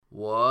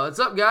What's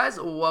up, guys?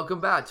 Welcome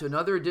back to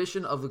another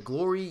edition of the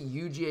Glory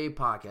UGA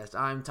podcast.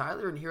 I'm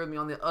Tyler, and here with me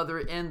on the other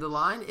end of the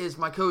line is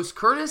my co-host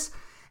Curtis,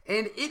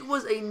 and it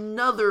was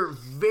another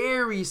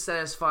very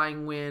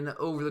satisfying win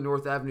over the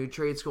North Avenue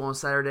Trade School on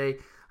Saturday.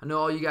 I know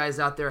all you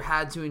guys out there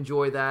had to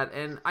enjoy that,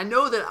 and I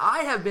know that I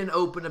have been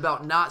open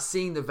about not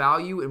seeing the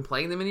value in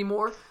playing them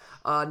anymore,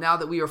 now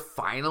that we are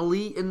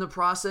finally in the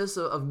process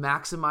of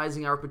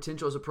maximizing our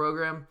potential as a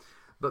program.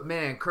 But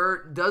man,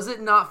 Kurt, does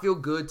it not feel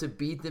good to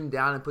beat them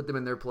down and put them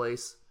in their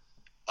place?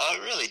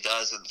 It really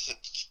does, and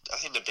I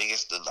think the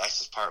biggest and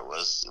nicest part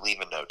was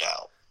leaving no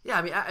doubt. Yeah,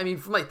 I mean,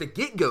 from like the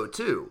get-go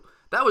too.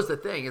 That was the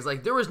thing. Is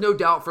like there was no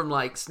doubt from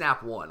like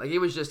snap one. Like it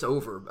was just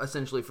over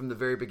essentially from the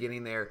very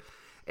beginning there.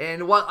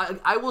 And while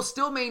I will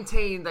still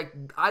maintain, like,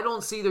 I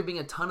don't see there being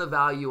a ton of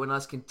value in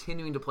us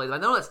continuing to play them. I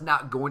know that's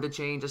not going to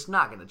change. It's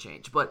not going to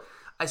change. But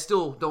I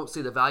still don't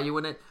see the value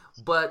in it.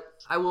 But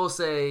I will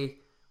say,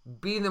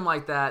 beating them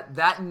like that,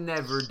 that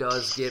never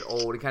does get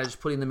old. And kind of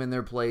just putting them in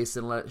their place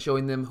and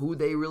showing them who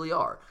they really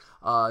are.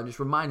 And just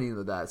reminding them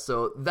of that.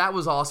 So that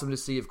was awesome to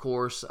see, of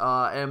course.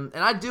 And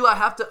I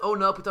have to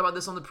own up. We talked about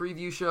this on the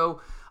preview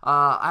show.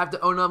 I have to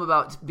own up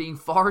about being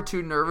far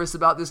too nervous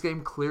about this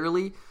game,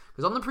 clearly.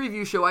 Because on the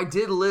preview show, I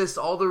did list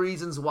all the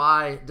reasons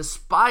why,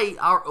 despite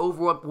our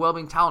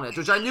overwhelming talent edge,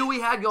 which I knew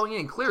we had going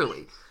in,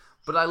 clearly,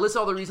 but I listed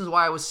all the reasons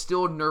why I was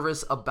still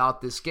nervous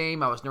about this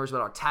game. I was nervous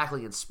about our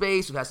tackling in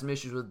space. We've had some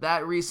issues with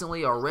that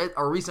recently. Our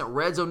recent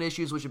red zone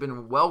issues, which have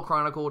been well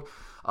chronicled.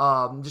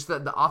 Just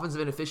the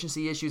offensive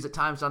inefficiency issues at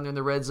times down there in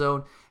the red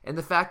zone. And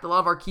the fact that a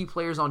lot of our key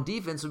players on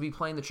defense would be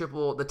playing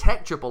the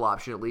tech triple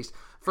option, at least,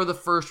 for the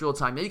first real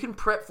time. Now, you can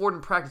prep for it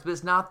in practice, but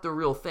it's not the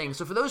real thing.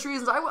 So for those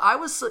reasons, I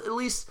was at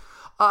least...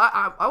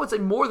 I would say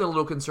more than a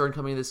little concerned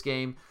coming into this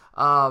game.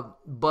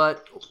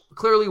 But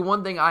clearly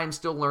one thing I am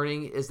still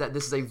learning is that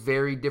this is a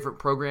very different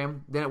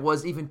program than it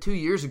was even 2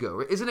 years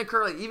ago. Isn't it,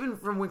 Kirby? Even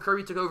from when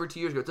Kirby took over 2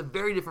 years ago, it's a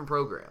very different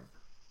program.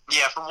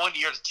 Yeah, from 1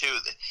 year to two,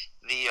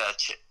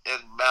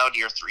 and now in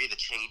year three, the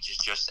change is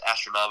just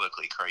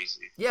astronomically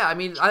crazy. Yeah, I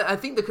mean, I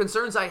think the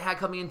concerns I had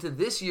coming into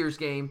this year's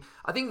game,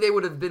 I think they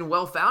would have been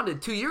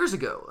well-founded 2 years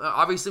ago.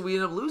 Obviously, we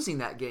ended up losing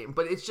that game.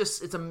 But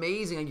it's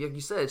amazing, like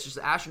you said, it's just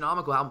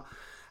astronomical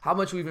how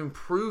much we've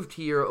improved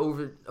here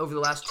over the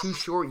last 2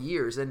 short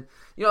years. And,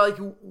 you know, like,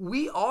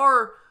 we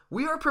are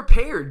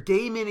prepared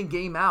game in and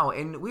game out.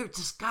 And we're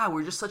just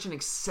such an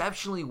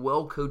exceptionally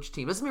well-coached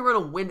team. Doesn't mean we're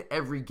going to win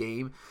every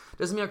game.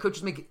 Doesn't mean our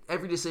coaches make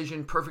every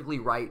decision perfectly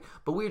right.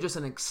 But we are just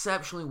an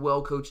exceptionally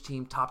well-coached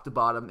team, top to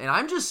bottom.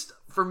 And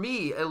for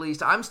me at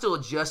least, I'm still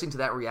adjusting to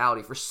that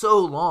reality. For so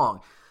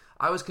long,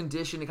 I was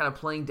conditioned to kind of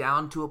playing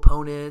down to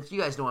opponents.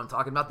 You guys know what I'm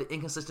talking about, the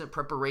inconsistent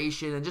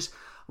preparation and just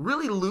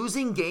really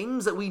losing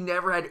games that we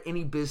never had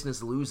any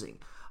business losing.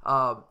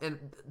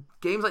 And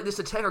games like this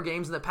to Tech are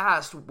games in the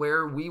past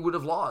where we would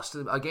have lost,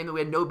 a game that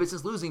we had no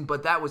business losing,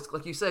 but that was,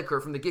 like you said,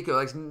 Kurt, from the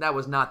get-go, that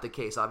was not the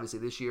case, obviously,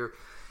 this year.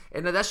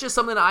 And that's just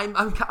something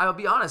that I'll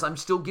be honest, I'm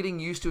still getting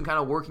used to and kind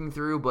of working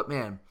through, but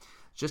man,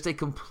 just a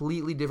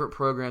completely different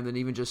program than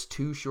even just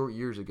 2 short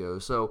years ago.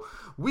 So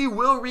we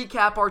will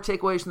recap our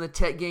takeaways from the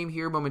Tech game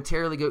here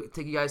momentarily, go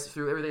take you guys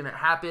through everything that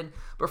happened.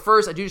 But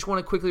first, I do just want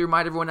to quickly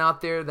remind everyone out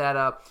there that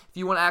if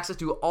you want access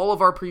to all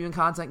of our premium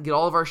content, get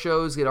all of our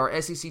shows, get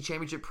our SEC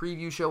Championship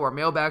preview show, our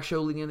mailbag show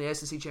leading in the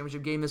SEC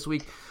Championship game this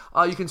week,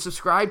 you can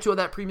subscribe to all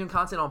that premium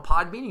content on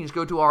Podbean. You can just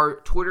go to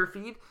our Twitter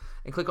feed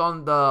and click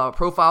on the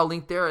profile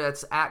link there.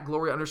 That's at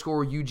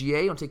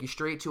Glory_UGA. It'll take you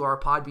straight to our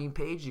Podbean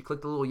page. You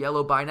click the little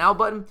yellow Buy Now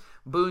button.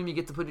 Boom, you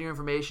get to put in your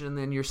information, and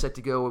then you're set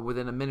to go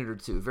within a minute or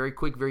two. Very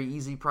quick, very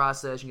easy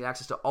process. You get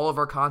access to all of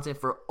our content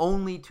for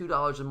only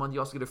 $2 a month. You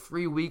also get a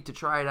free week to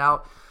try it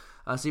out.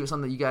 See if it's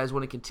something that you guys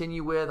want to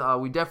continue with.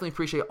 We definitely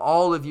appreciate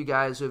all of you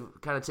guys who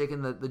have kind of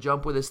taken the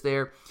jump with us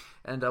there.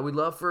 And we'd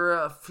love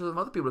for some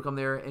other people to come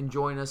there and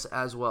join us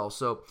as well.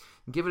 So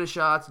give it a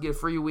shot, get a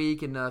free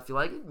week, and if you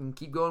like it, you can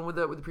keep going with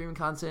the premium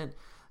content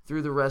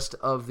through the rest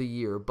of the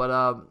year.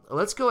 But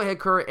let's go ahead,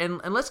 Kurt, and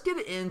let's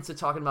get into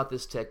talking about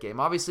this Tech game.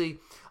 Obviously,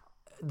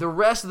 the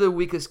rest of the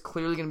week is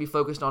clearly going to be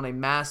focused on a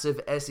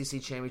massive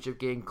SEC championship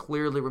game.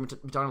 Clearly, we're going to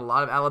be talking a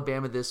lot of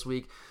Alabama this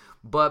week.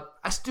 But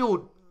I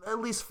still, at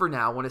least for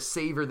now, want to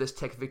savor this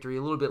Tech victory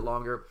a little bit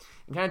longer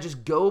and kind of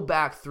just go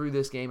back through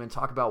this game and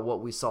talk about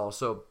what we saw.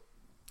 So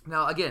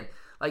now, again,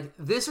 like,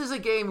 this is a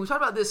game, we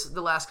talked about this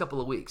the last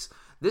couple of weeks.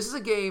 This is a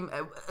game,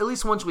 at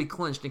least once we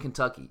clinched in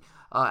Kentucky,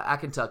 at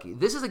Kentucky.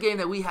 This is a game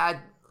that we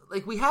had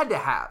to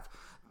have.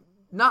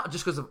 Not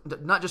just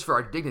for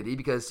our dignity,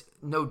 because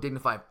no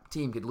dignified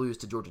team could lose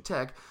to Georgia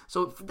Tech.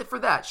 So for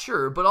that,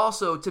 sure, but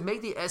also to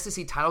make the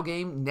SEC title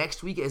game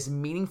next week as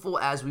meaningful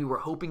as we were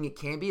hoping it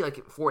can be,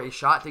 like for a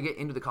shot to get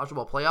into the college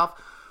football playoff,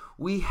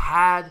 we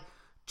had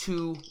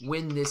to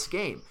win this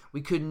game.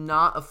 We could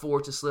not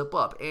afford to slip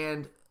up,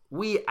 and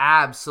we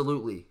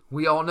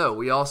all know,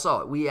 we all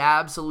saw it. We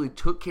absolutely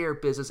took care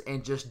of business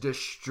and just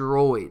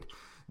destroyed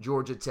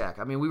Georgia Tech.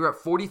 I mean, we were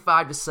at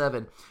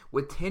 45-7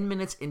 with 10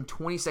 minutes and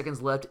 20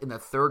 seconds left in the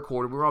third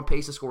quarter. We were on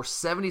pace to score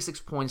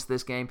 76 points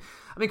this game.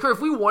 I mean, Kurt,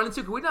 if we wanted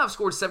to, could we not have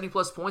scored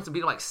 70-plus points and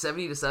beat them like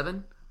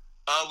 70-7?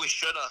 We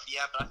should have,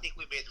 yeah, but I think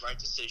we made the right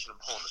decision of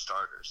pulling the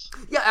starters.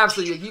 Yeah,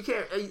 absolutely. You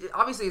can't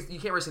obviously you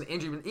can't risk an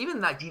injury, but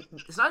even like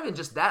it's not even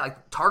just that.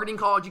 Like targeting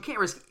calls, you can't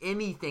risk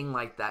anything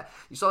like that.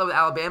 You saw that with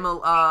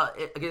Alabama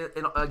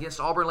against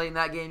Auburn late in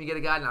that game. You get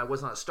a guy, now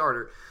was not a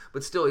starter,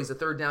 but still he's a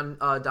third down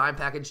dime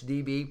package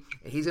DB,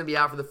 and he's going to be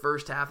out for the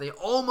first half. They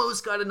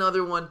almost got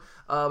another one,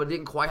 but it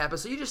didn't quite happen.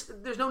 So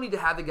there's no need to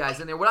have the guys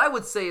in there. What I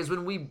would say is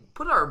when we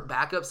put our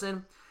backups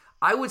in,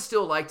 I would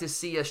still like to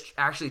see us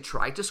actually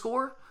try to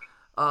score.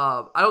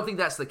 I don't think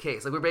that's the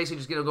case. Like we're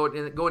basically just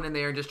going in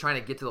there and just trying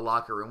to get to the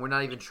locker room. We're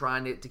not even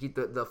trying to keep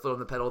the foot on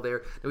the pedal there.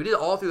 And we did it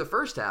all through the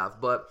first half,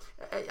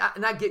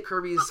 and I get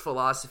Kirby's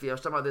philosophy. I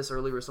was talking about this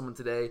earlier with someone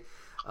today.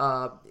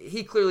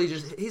 He clearly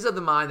he's of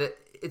the mind that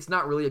it's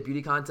not really a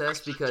beauty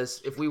contest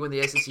because if we win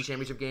the SEC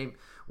championship game,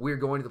 we're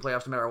going to the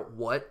playoffs no matter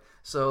what.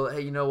 So,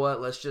 hey, you know what?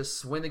 Let's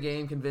just win the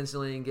game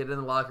convincingly and get in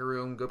the locker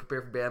room, go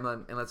prepare for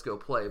Bama, and let's go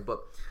play.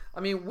 But, I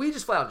mean, we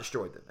just flat out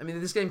destroyed them. I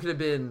mean, this game could have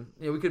been,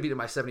 we could have beat them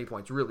by 70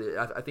 points, really,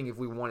 I think, if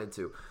we wanted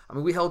to. I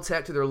mean, we held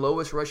Tech to their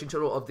lowest rushing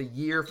total of the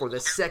year for the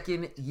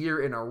second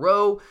year in a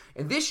row.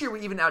 And this year, we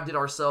even outdid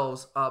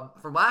ourselves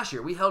from last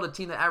year. We held a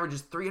team that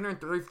averages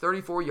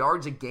 334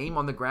 yards a game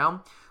on the ground.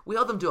 We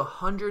held them to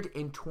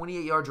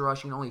 128 yards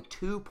rushing, only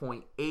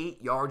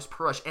 2.8 yards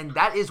per rush. And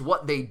that is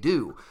what they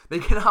do. They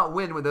cannot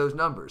win with those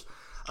numbers.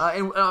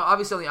 And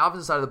obviously on the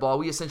opposite side of the ball,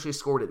 we essentially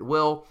scored at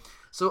will.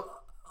 So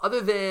other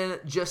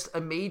than just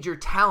a major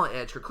talent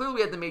edge, because clearly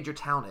we had the major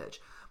talent edge,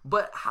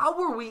 but how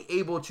were we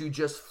able to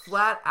just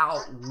flat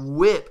out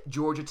whip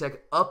Georgia Tech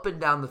up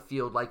and down the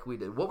field like we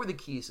did? What were the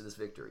keys to this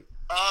victory?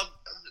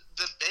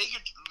 The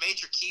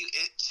major key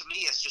to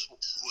me is just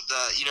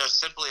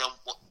simply on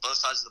both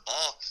sides of the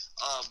ball,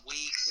 we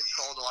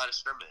controlled the line of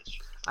scrimmage.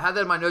 I have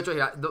that in my notes right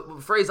here. The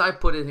phrase I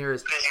put in here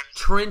is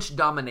trench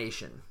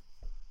domination.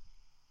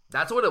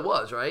 That's what it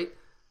was, right?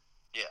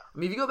 Yeah. I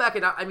mean, if you go back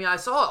and I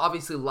saw it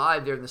obviously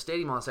live there in the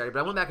stadium on Saturday, but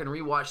I went back and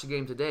rewatched the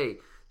game today.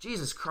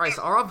 Jesus Christ,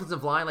 our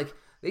offensive line, like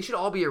they should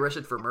all be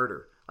arrested for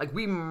murder. Like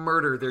we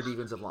murder their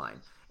defensive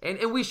line.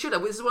 And we should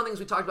have. This is one of the things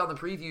we talked about in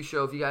the preview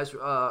show. If you guys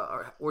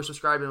were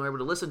subscribed and were able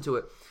to listen to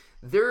it,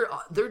 their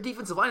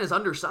defensive line is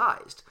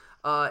undersized,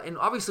 and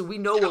obviously we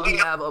know what we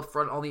have up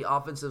front on the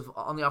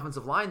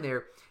offensive line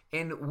there,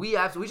 and we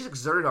just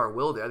exerted our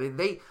will there.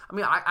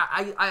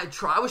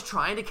 I was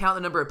trying to count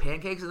the number of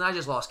pancakes, and I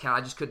just lost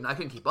count. I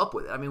couldn't keep up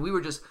with it. I mean, we were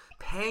just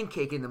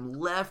pancaking them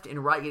left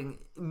and right, getting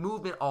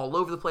movement all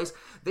over the place.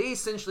 They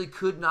essentially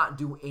could not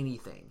do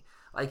anything.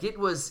 Like it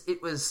was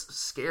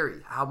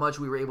scary how much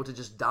we were able to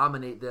just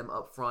dominate them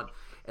up front.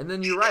 And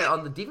then you're right,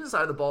 on the defense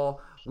side of the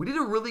ball, we did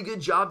a really good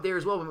job there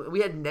as well.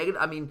 We had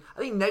I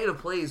think negative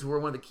plays were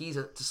one of the keys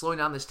to slowing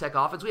down this Tech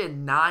offense. We had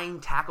 9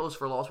 tackles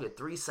for loss. We had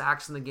 3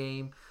 sacks in the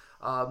game.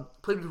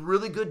 Played with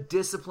really good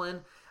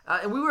discipline.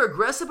 And we were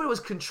aggressive, but it was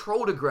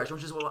controlled aggression,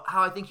 which is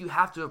how I think you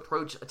have to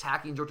approach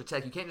attacking Georgia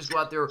Tech. You can't just go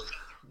out there,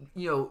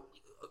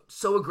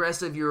 so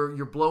aggressive,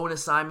 you're blowing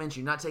assignments,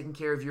 you're not taking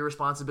care of your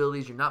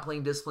responsibilities, you're not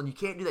playing discipline. You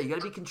can't do that. You got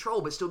to be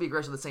controlled, but still be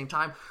aggressive at the same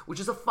time, which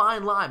is a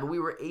fine line. But we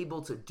were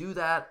able to do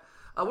that.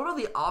 What about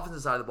the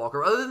offensive side of the ball?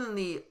 Other than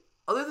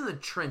the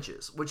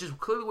trenches, which is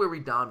clearly where we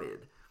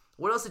dominated,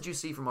 what else did you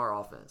see from our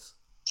offense?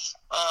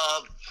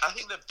 I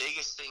think the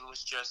biggest thing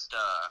was just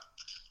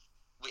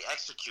we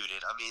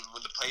executed. I mean, when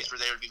the plays were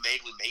there to be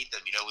made, we made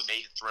them. We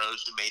made the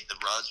throws, we made the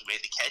runs, we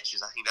made the catches.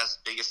 I think that's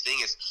the biggest thing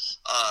is,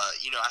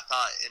 I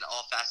thought in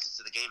all facets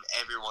of the game,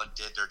 everyone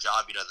did their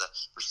job. The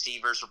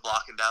receivers were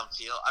blocking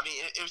downfield. I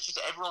mean, it was just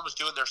everyone was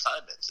doing their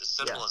assignments. As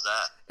simple as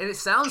that. And it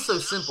sounds so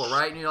simple,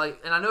 right? And you're like,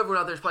 and I know everyone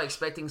out there is probably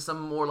expecting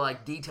some more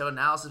like detailed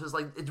analysis. But it's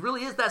like, it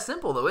really is that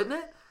simple, though, isn't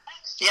it?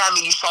 Yeah, I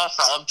mean, you saw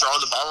Fromm throwing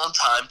the ball on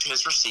time to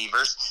his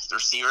receivers. The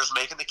receivers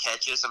making the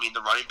catches. I mean,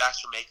 the running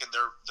backs were making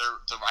the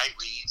right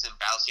reads and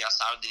bouncing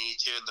outside when they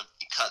needed to, and the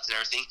cuts and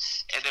everything.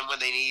 And then when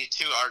they needed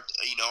to, our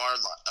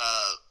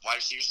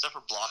wide receiver stuff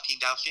were blocking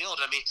downfield.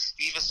 I mean,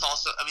 you even saw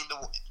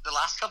the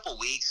last couple of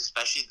weeks,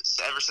 especially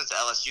ever since the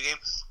LSU game,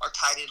 our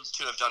tight ends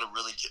too have done a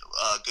really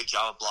good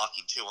job of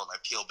blocking too on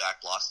like peel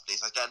back blocks and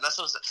things like that. And that's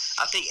what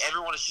I think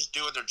everyone is just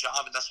doing their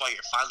job, and that's why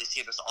you're finally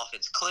seeing this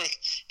offense click.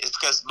 Is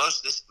because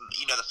most of this,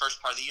 the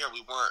first part of the year,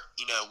 we weren't.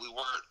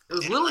 It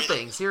was little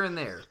things here and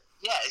there.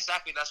 Yeah,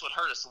 exactly. That's what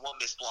hurt us. The one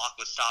missed block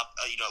would stop.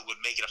 Would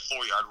make it a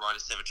 4-yard run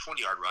instead of a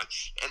 20-yard run.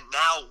 And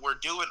now we're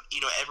doing.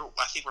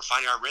 I think we're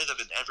finding our rhythm,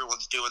 and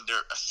everyone's doing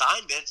their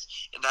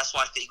assignments, and that's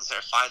why things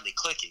are finally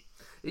clicking.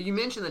 You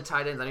mentioned the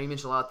tight ends. I know you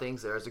mentioned a lot of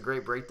things there. It's a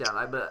great breakdown.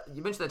 But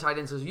you mentioned the tight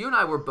ends because you and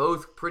I were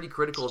both pretty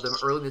critical of them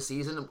early in the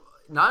season.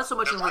 Not so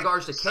much in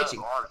regards to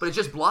catching, but it's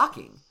just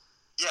blocking.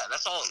 Yeah,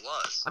 that's all it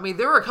was. I mean,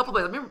 there were a couple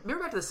of plays.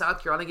 Remember back to the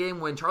South Carolina game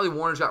when Charlie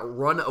Warner's got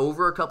run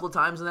over a couple of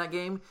times in that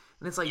game?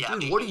 And it's like,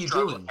 dude, what are you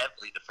doing?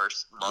 Heavily the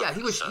first month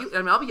he was.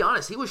 I'll be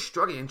honest, he was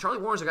struggling. And Charlie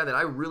Warner's a guy that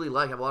I really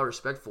like, have a lot of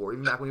respect for,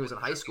 even back when he was in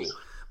high school.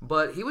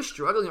 But he was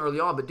struggling early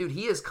on. But, dude,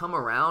 he has come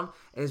around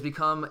and has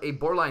become a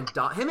borderline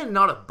him and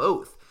Nada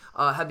both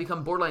have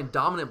become borderline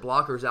dominant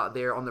blockers out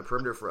there on the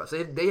perimeter for us.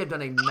 They have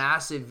done a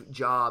massive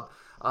job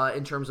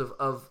in terms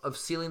of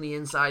sealing the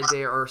inside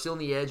there or sealing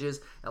the edges.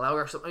 Think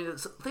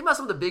about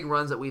some of the big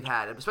runs that we've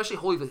had, especially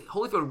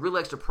Holyfield really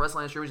likes to press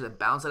line scrimmage and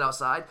bounce it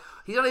outside.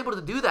 He's not able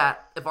to do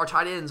that if our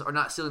tight ends are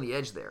not sealing the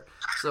edge there.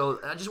 So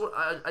I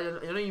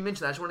know you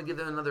mentioned that. I just want to give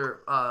them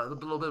another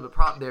little bit of a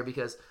prop there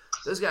because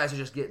those guys are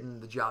just getting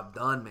the job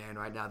done, man,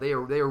 right now. They are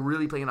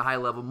really playing at a high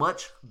level,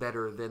 much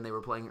better than they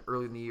were playing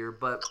early in the year.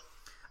 But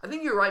I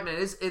think you're right, man.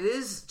 It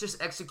is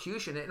just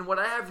execution. And what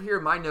I have here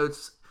in my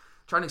notes,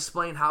 trying to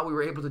explain how we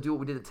were able to do what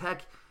we did at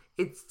Tech,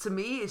 to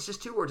me, it's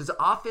just two words. It's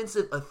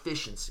offensive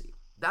efficiency.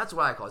 That's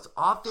what I call it. It's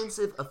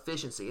offensive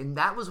efficiency. And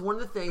that was one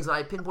of the things that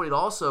I pinpointed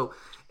also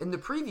in the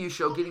preview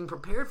show getting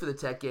prepared for the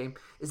Tech game,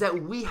 is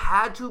that we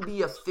had to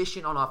be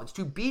efficient on offense.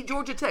 To beat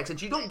Georgia Tech,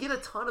 since you don't get a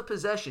ton of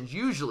possessions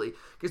usually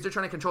because they're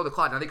trying to control the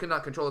clock. Now, they could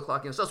not control the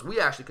clock against us. We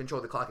actually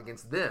controlled the clock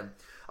against them.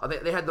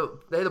 They had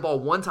the ball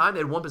one time.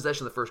 They had one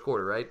possession in the first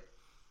quarter, right?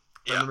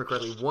 If I remember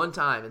correctly, one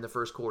time in the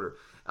first quarter.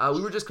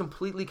 We were just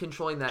completely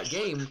controlling that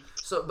game.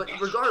 But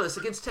regardless,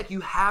 against Tech,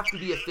 you have to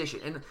be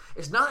efficient. And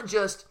it's not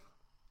just,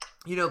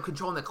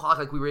 controlling the clock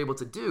like we were able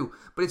to do,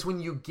 but it's when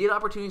you get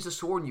opportunities to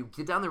score and you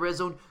get down the red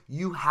zone,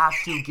 you have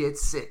to get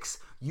 6.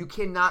 You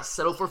cannot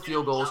settle for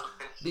field goals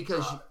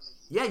because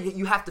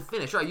you have to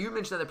finish. Right? You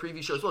mentioned that in the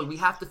previous show as well. We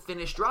have to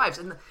finish drives.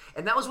 And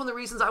that was one of the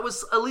reasons I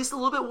was at least a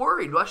little bit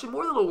worried. Well, actually,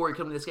 more than a little worried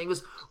coming to this game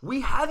was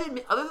we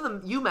haven't, other than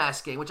the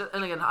UMass game, and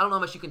again, I don't know how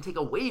much you can take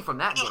away from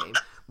that game,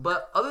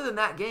 but other than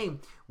that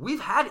game,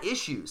 we've had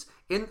issues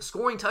in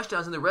scoring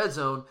touchdowns in the red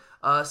zone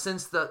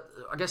since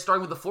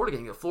starting with the Florida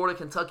game, Florida,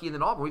 Kentucky, and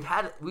then Auburn.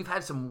 We've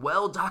had some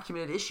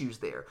well-documented issues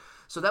there.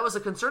 So that was a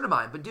concern of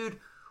mine. But, dude,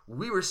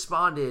 we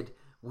responded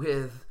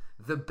with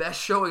the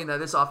best showing that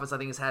this offense, I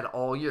think, has had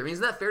all year. I mean,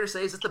 isn't that fair to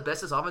say? Is this the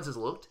best this offense has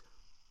looked?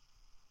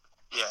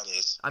 Yeah, it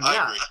is.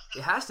 I agree.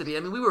 It has to be.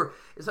 I mean, we were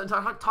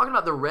talking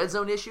about the red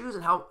zone issues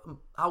and how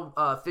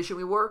efficient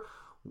we were.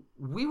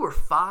 We were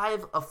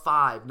 5 of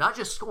 5, not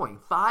just scoring,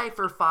 5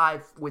 for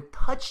 5 with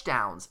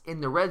touchdowns in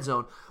the red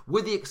zone,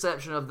 with the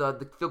exception of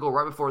the field goal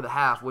right before the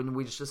half when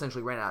we just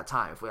essentially ran out of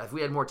time. If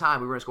we had more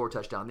time, we were going to score a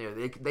touchdown there.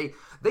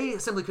 They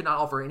simply could not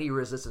offer any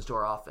resistance to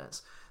our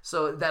offense.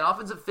 So that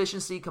offensive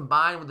efficiency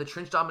combined with the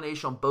trench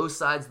domination on both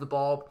sides of the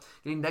ball,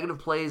 getting negative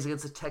plays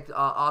against the Tech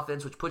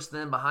offense, which puts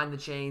them behind the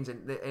chains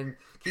and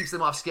keeps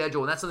them off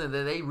schedule. And that's something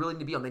that they really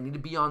need to be on. They need to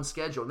be on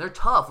schedule. And they're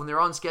tough when they're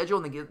on schedule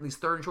and they get these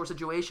third and short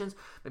situations,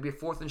 maybe a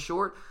fourth and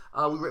short.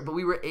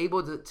 We were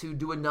able to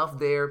do enough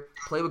there,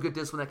 play with good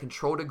discipline, that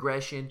controlled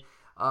aggression.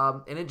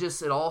 And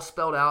it all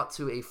spelled out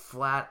to a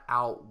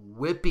flat-out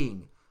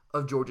whipping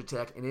of Georgia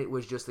Tech, and it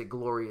was just a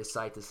glorious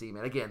sight to see,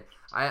 man. Again,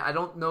 I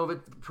don't know if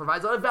it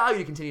provides a lot of value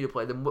to continue to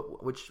play them,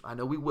 which I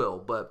know we will,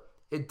 but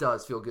it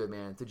does feel good,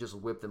 man, to just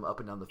whip them up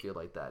and down the field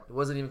like that. It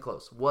wasn't even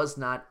close. Was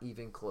not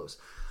even close.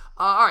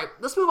 All right,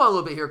 let's move on a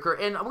little bit here, Kurt,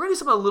 and we're going to do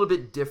something a little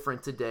bit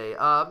different today.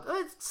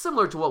 It's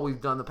similar to what we've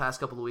done the past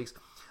couple of weeks,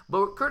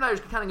 but Kurt and I are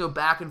just kind of go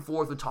back and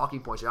forth with talking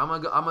points here.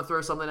 I'm gonna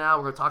throw something out.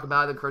 We're going to talk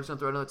about it. Kurt's going to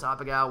throw another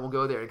topic out. We'll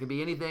go there. It could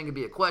be anything. It could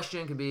be a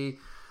question. It could be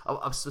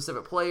a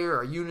specific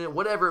player, a unit,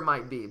 whatever it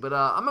might be. But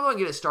I'm going to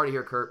get it started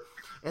here, Kurt.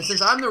 And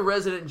since I'm the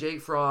resident Jake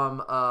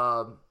Fromm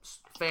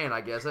fan, I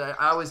guess, I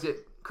always get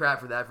crap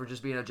for that, for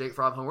just being a Jake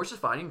Fromm homer, which is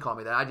fine. You can call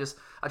me that.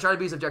 I try to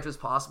be as objective as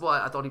possible.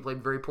 I thought he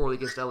played very poorly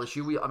against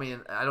LSU.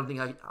 I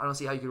don't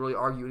see how you could really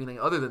argue anything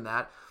other than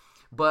that.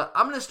 But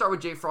I'm going to start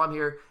with Jake Fromm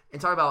here and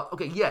talk about,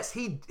 okay, yes,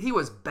 he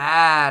was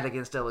bad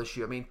against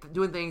LSU. I mean,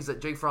 doing things that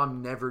Jake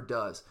Fromm never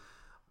does.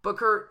 But,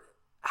 Kurt,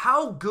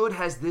 how good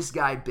has this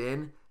guy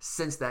been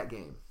since that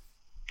game?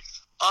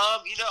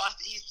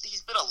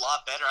 He's been a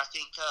lot better. I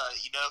think,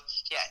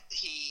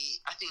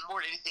 I think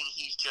more than anything,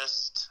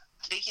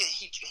 I think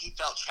he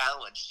felt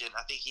challenged, and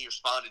I think he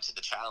responded to the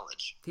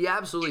challenge. He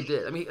absolutely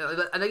did. I mean,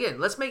 and again,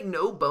 let's make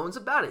no bones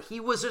about it. He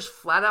was just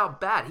flat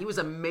out bad. He was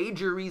a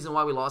major reason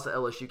why we lost the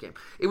LSU game.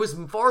 It was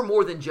far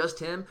more than just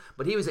him,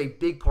 but he was a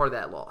big part of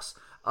that loss.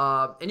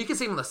 And you can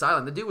see him on the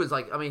sideline. The dude was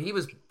he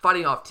was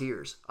fighting off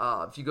tears.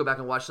 If you go back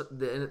and watch the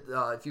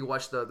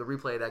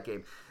replay of that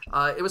game,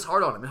 it was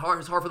hard on him. It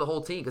was hard for the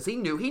whole team because he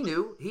knew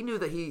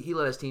that he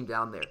let his team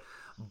down there.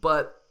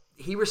 But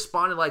he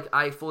responded like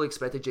I fully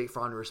expected Jake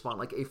Fromm to respond,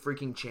 like a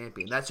freaking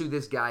champion. That's who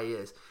this guy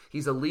is.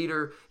 He's a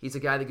leader. He's a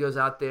guy that goes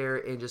out there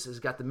and just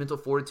has got the mental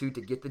fortitude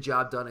to get the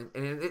job done.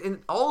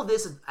 And all of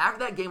this, after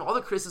that game, all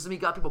the criticism he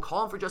got, people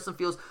calling for Justin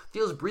Fields,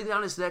 Fields breathing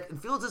down his neck,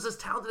 and Fields is as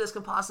talented as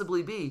can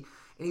possibly be.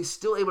 And he's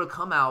still able to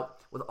come out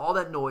with all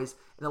that noise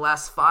in the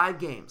last 5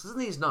 games. Listen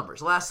to these numbers.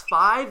 The last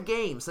 5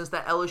 games since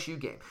that LSU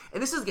game.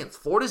 And this is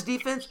against Florida's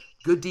defense,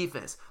 good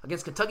defense.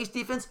 Against Kentucky's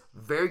defense,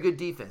 very good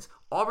defense.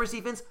 Auburn's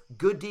defense,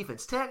 good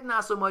defense. Tech,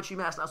 not so much.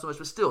 UMass, not so much.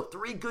 But still,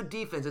 3 good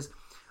defenses.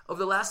 Over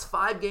the last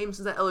 5 games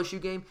since that LSU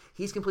game,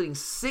 he's completing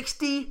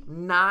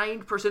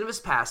 69% of his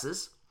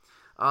passes.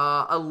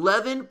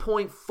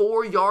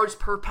 11.4 yards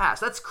per pass.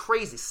 That's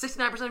crazy.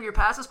 69% of your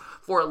passes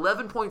for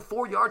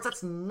 11.4 yards.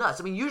 That's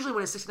nuts. I mean, usually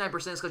when it's 69%,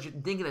 it's because you're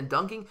dinking and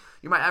dunking.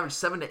 You might average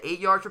 7 to 8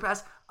 yards per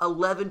pass.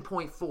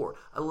 11.4.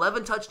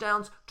 11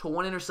 touchdowns to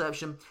 1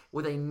 interception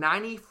with a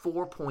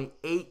 94.8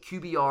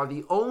 QBR.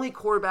 The only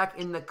quarterback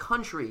in the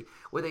country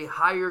with a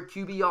higher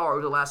QBR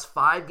over the last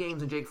 5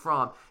 games than Jake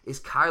Fromm is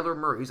Kyler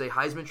Murray, who's a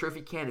Heisman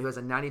Trophy candidate who has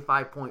a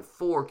 95.4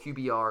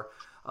 QBR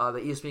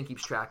that ESPN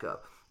keeps track of.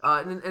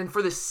 And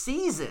for the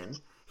season,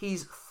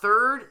 he's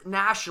 3rd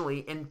nationally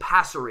in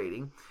passer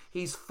rating.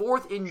 He's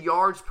 4th in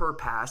yards per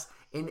pass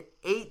and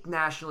 8th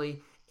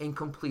nationally in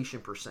completion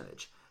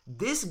percentage.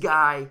 This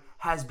guy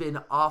has been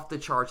off the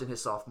charts in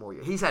his sophomore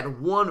year. He's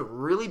had one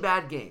really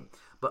bad game.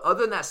 But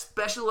other than that,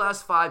 especially the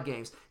last 5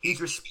 games, he's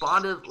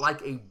responded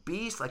like a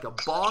beast, like a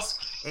boss,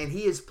 and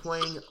he is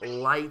playing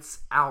lights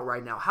out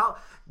right now. How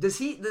does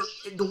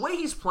the way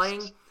he's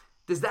playing,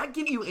 does that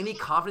give you any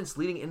confidence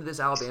leading into this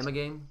Alabama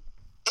game?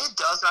 It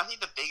does, but I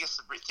think the biggest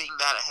thing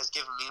that has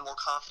given me more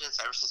confidence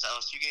ever since the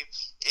LSU game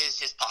is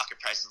his pocket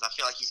presence. I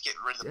feel like he's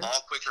getting rid of the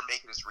ball quicker,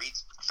 making his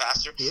reads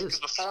faster. Because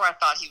before I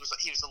thought he was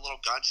a little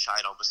gun shy.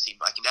 It almost seemed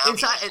like now.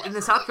 In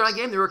the South Carolina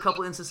game, there were a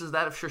couple instances of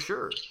that for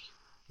sure.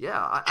 Yeah,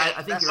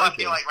 I think you're right. I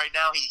feel like right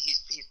now he's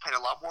playing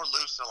a lot more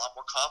loose and a lot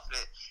more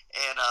confident,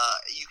 and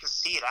you can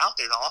see it out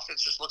there. The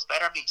offense just looks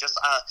better. I mean, just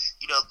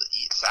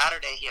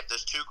Saturday he had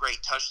those 2 great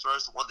touch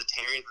throws, the one to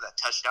Terry and that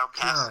touchdown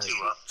pass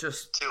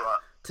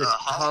to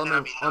Holloman. I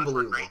mean,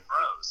 unbelievable. Great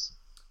throws.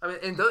 I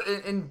mean,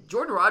 and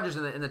Jordan Rodgers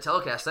in the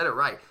telecast said it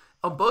right.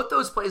 On both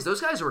those plays,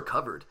 those guys were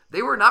covered.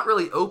 They were not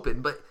really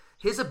open, but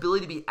his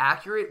ability to be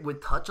accurate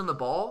with touch on the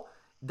ball,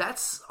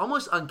 that's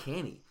almost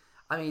uncanny.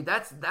 I mean,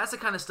 that's the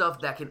kind of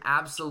stuff that can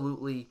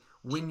absolutely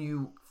win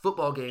you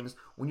football games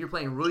when you're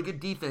playing really good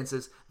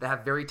defenses that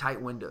have very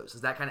tight windows.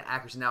 Is that kind of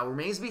accuracy. Now, it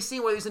remains to be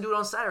seen whether he's going to do it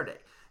on Saturday.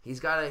 He's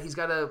got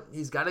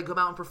to come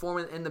out and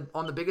perform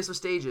on the biggest of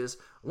stages,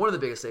 one of the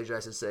biggest stages, I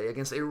should say,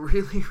 against a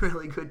really,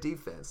 really good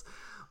defense.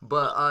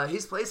 But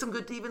he's played some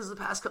good defenses the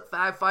past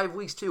 5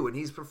 weeks too, and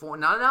he's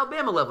performed not an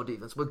Alabama level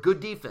defense, but good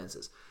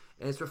defenses,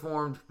 and he's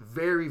performed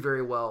very,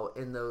 very well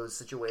in those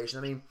situations.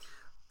 I mean,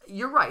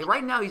 you're right.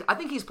 Right now, I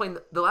think he's playing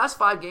the last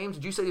 5 games.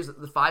 Did you say these are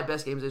the 5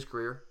 best games of his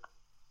career?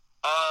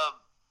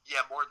 Yeah,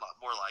 more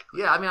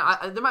likely. Yeah, I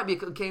mean, there might be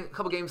a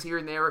couple games here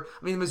and there.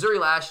 I mean, Missouri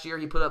last year,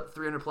 he put up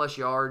 300-plus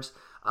yards.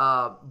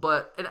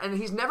 But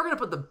he's never going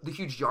to put the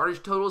huge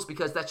yardage totals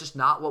because that's just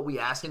not what we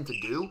ask him to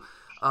do.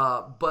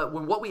 But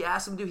when what we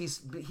ask him to do, he's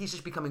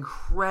just become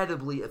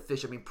incredibly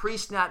efficient. I mean,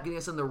 pre-snap, getting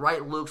us in the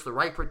right looks, the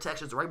right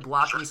protections, the right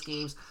blocking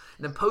schemes.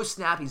 And then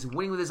post-snap, he's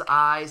winning with his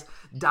eyes,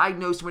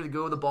 diagnosing where to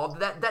go with the ball.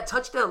 That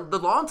touchdown, the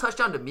long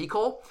touchdown to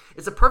Mecole,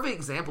 is a perfect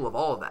example of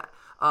all of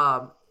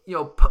that.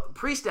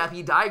 Pre-snap,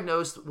 he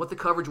diagnosed what the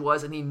coverage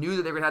was, and he knew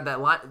that they were going to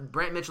have that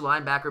Brant Mitchell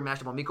linebacker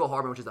matched up on Mecole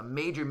Hardman, which is a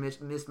major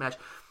mismatch.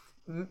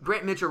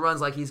 Brant Mitchell runs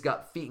like he's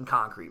got feet in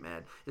concrete,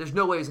 man. There's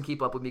no way he's going to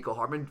keep up with Mecole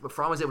Hardman. But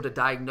Fromm was able to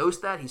diagnose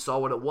that. He saw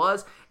what it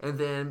was. And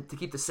then to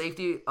keep the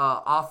safety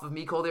off of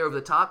Mecole there over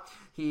the top,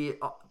 he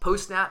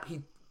post-snap,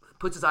 he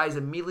puts his eyes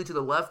immediately to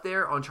the left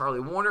there on Charlie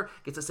Warner,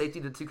 gets a safety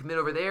to commit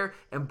over there,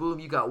 and boom,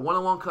 you got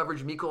one-on-one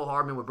coverage, Mecole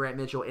Hardman with Brant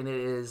Mitchell, and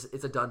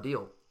it's a done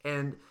deal.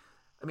 And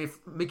I mean,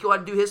 Mecole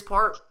had to do his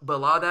part, but a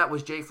lot of that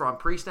was Jay Fromm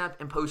pre-snap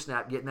and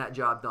post-snap getting that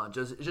job done.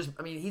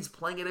 He's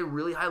playing at a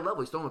really high level.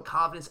 He's throwing with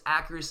confidence,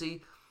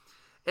 accuracy.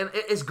 And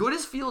as good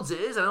as Fields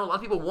is, I know a lot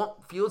of people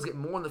want Fields to get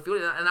more on the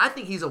field, and I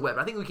think he's a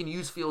weapon. I think we can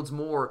use Fields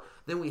more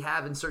than we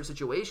have in certain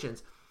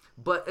situations.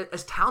 But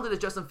as talented as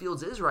Justin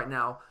Fields is right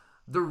now,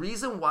 the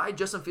reason why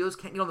Justin Fields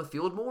can't get on the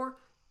field more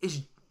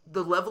is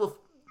the level of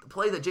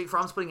play that Jake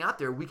Fromm's putting out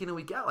there week in and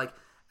week out. Like,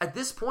 at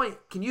this point,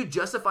 can you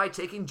justify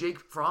taking Jake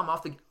Fromm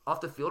off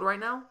the field right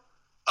now?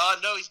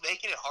 No, he's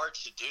making it hard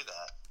to do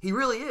that. He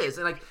really is,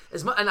 and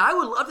and I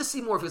would love to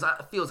see more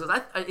of Fields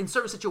in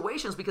certain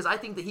situations because I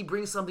think that he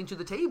brings something to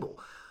the table,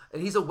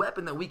 and he's a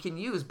weapon that we can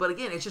use. But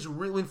again, it's just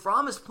really, when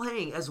Fromm is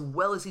playing as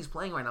well as he's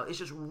playing right now, it's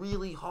just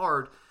really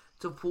hard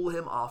to pull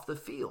him off the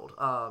field.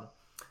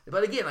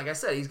 But again, like I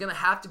said, he's going to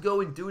have to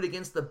go and do it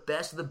against the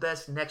best of the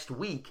best next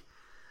week,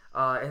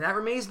 and that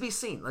remains to be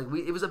seen. Like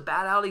it was a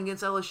bad outing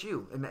against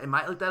LSU, it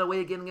might look that way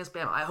again against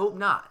Bama. I hope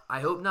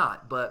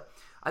not, but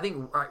I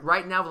think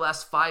right now, the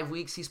last 5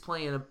 weeks, he's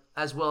playing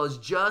as well as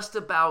just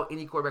about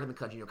any quarterback in the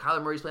country.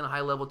 Kyler Murray's playing a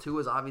high level.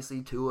 Tua is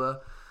obviously Tua.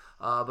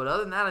 But other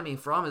than that, I mean,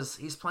 Fromm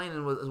he's playing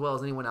as well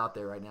as anyone out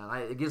there right now.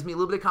 It gives me a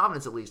little bit of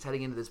confidence, at least,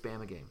 heading into this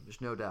Bama game. There's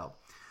no doubt.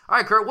 All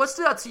right, Kurt, what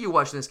stood out to you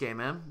watching this game,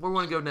 man? Where do we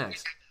want to go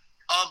next?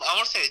 I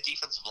want to say the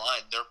defensive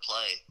line, their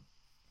play.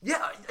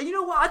 Yeah, you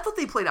know what? I thought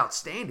they played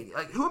outstanding.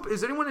 Like, is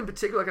there anyone in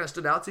particular that kind of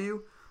stood out to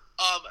you?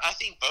 I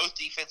think both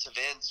defensive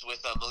ends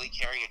with Malik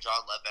Herring and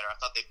John Ledbetter, I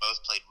thought they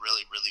both played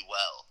really, really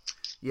well.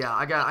 Yeah,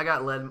 I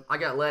got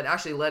Led.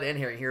 Actually, Led and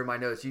Herring here in my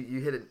notes. You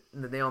hit it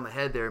the nail on the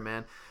head there,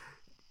 man.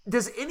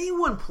 Does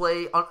anyone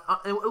play on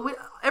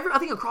I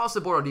think across the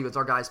board on defense,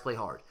 our guys play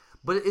hard.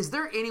 But is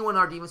there anyone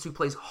on our defense who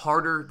plays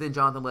harder than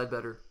Jonathan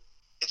Ledbetter?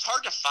 It's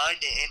hard to find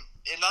it, and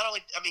and not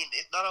only, I mean,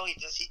 not only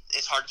does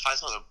it's hard to find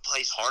someone that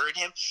plays harder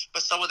than him,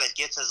 but someone that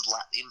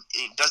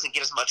doesn't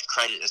get as much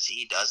credit as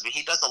he does. I mean,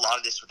 he does a lot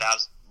of this without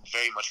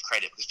very much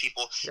credit because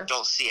people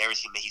don't see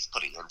everything that he's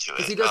putting into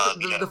it. He does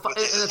in the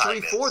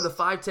 3-4, the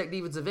 5-tech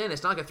defensive end.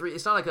 It's not like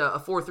it's not like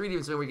a 4-3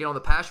 defensive end where you get on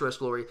the pass rush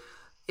glory.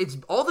 It's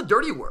all the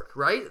dirty work,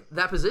 right?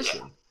 That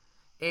position,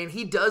 and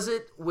he does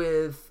it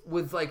with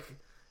like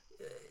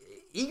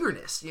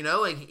eagerness,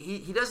 like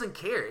he doesn't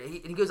care. He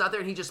goes out there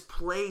and he just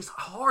plays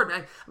hard.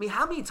 Man. I mean,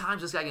 how many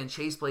times this guy can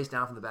chase plays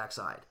down from the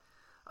backside?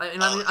 I'm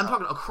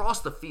talking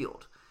across the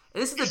field.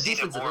 And this is the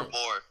defensive end.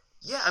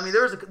 Yeah, I mean,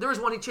 there was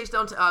one he chased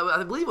down.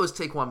 I believe it was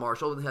Taquan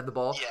Marshall that had the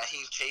ball. Yeah, he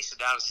chased him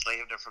down and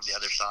slammed him from the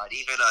other side.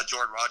 Even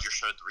Jordan Rogers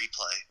showed the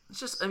replay. It's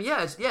just, I mean,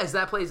 it's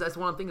that plays. That's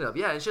what I'm thinking of.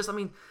 Yeah, it's just, I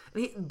mean,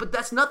 but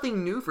that's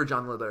nothing new for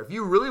John Ledbetter. If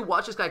you really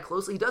watch this guy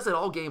closely, he does it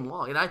all game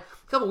long. And a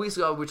couple weeks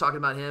ago, we were talking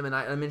about him, and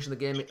I mentioned the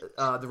game,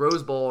 the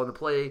Rose Bowl, and the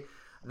play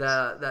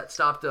that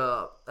stopped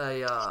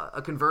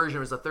a conversion. It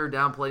was a third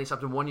down play. He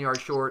stopped him 1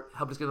 yard short,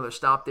 helped us get another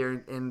stop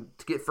there, and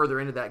to get further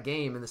into that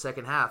game in the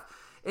second half.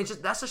 And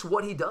that's just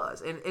what he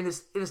does, and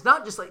it's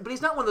not just like, but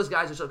he's not one of those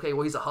guys who's okay.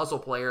 Well, he's a hustle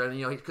player, and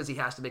because he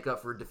has to make up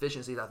for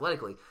deficiencies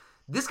athletically.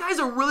 This guy's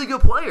a really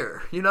good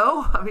player,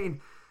 I mean,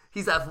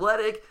 he's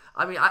athletic.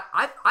 I mean,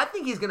 I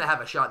think he's going to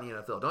have a shot in the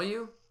NFL, don't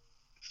you?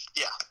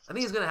 Yeah, I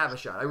think he's going to have a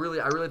shot. I really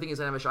think he's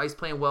going to have a shot. He's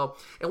playing well.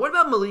 And what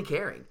about Malik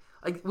Herring?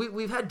 Like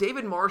we've had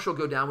David Marshall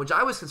go down, which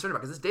I was concerned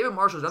about because this David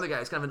Marshall is another guy.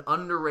 He's kind of an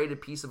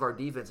underrated piece of our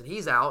defense, and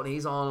he's out and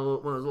he's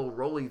on one of those little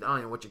rolly. I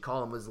don't know what you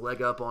call him, with his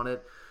leg up on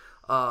it.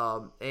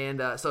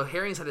 So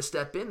Herring's had to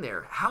step in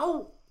there.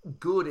 How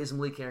good is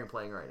Malik Herring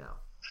playing right now?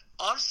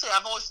 Honestly,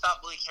 I've always thought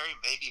Malik Herring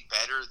may be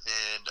better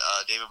than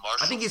David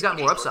Marshall. I think he's got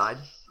more upside.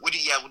 When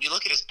you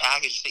look at his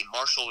package, I think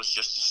Marshall was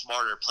just a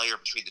smarter player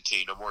between the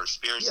two, more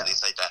experience and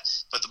things like that.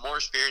 But the more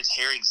experience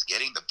Herring's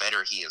getting, the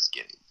better he is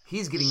getting.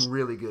 He's getting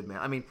really good, man.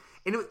 I mean,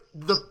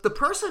 the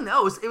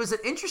personnel, it was an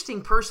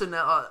interesting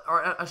personnel,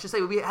 or I should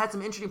say we had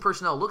some interesting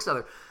personnel looks out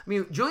there. I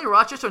mean, Julian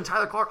Rochester and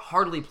Tyler Clark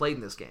hardly played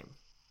in this game.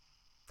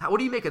 What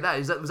do you make of that?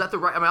 Was that the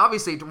right? I mean,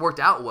 obviously it worked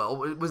out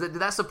well. Did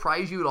that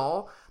surprise you at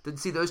all? To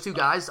see those two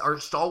guys, our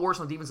stalwarts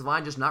on the defensive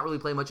line, just not really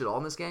play much at all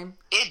in this game?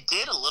 It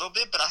did a little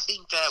bit, but I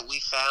think that we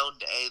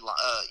found a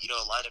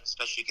lineup,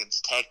 especially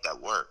against Tech,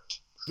 that worked.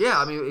 Yeah,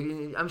 I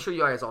mean, I'm sure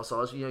you guys all saw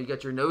this. You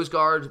got your nose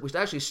guard, which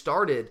actually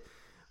started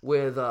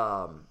with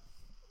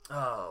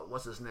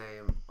what's his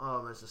name?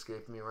 Oh, it's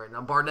escaping me right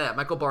now.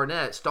 Michael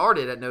Barnett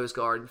started at nose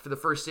guard for the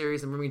first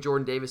series, and bringing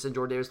Jordan Davis in.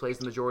 Jordan Davis plays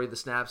the majority of the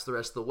snaps the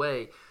rest of the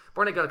way.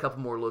 Barnett got a couple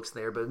more looks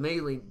there, but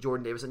mainly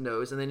Jordan Davis at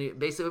nose. And then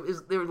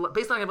they were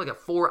based on like a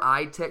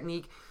 4-eye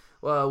technique,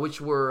 which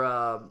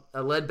were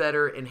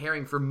Ledbetter and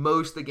Herring for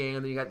most of the game.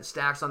 And then you got the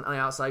stacks on the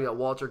outside. You got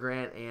Walter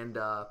Grant and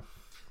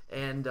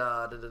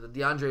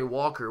DeAndre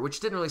Walker,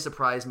 which didn't really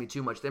surprise me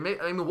too much.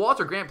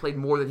 Walter Grant played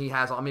more than he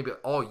has maybe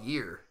all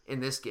year in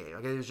this game.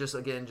 Okay, it was just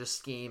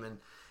scheme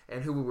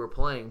and who we were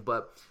playing,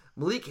 but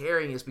Malik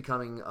Herring is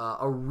becoming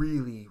a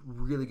really,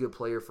 really good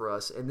player for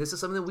us, and this is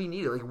something that we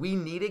needed. Like, we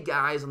needed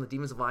guys on the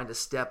defensive line to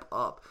step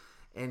up,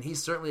 and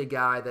he's certainly a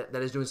guy that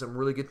is doing some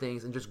really good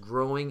things and just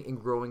growing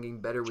and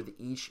getting better with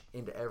each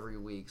and every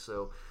week.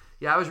 So,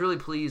 yeah, I was really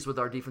pleased with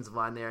our defensive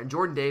line there. And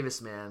Jordan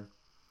Davis, man,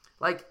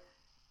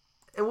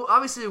 and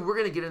obviously we're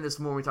going to get into this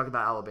more when we talk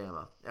about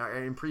Alabama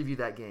and preview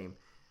that game.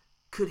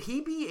 Could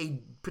he be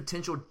a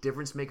potential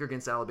difference maker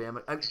against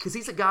Alabama? Because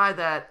he's a guy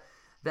that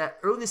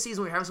early in the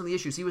season, when we were having some of the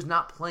issues, he was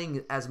not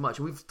playing as much.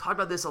 And we've talked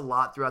about this a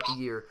lot throughout the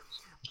year.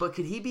 But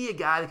could he be a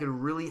guy that could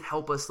really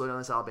help us slow down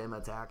this Alabama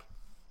attack?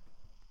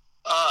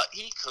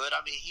 He could.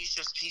 I mean, he's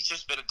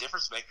just been a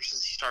difference maker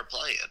since he started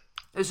playing.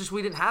 It's just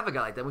we didn't have a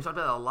guy like that. We talked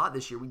about that a lot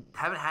this year. We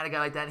haven't had a guy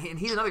like that. And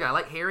he's another guy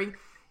like Herring.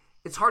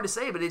 It's hard to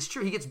say, but it's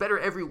true. He gets better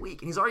every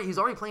week, and he's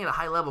already playing at a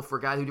high level for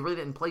a guy who really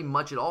didn't play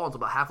much at all until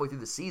about halfway through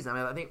the season.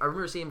 I mean, I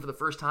remember seeing him for the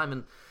first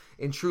time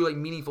in true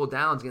meaningful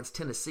downs against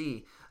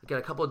Tennessee. Got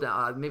a couple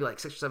of maybe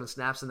 6 or 7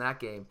 snaps in that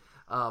game,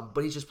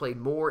 but he's just played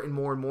more and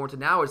more and more. To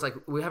now, it's like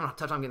we haven't a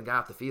tough time getting a guy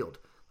off the field.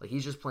 Like,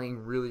 he's just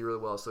playing really, really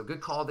well. So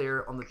good call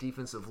there on the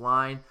defensive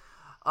line.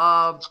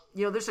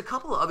 There's a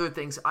couple of other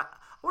things. I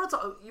want to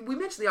talk. We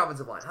mentioned the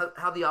offensive line,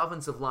 how the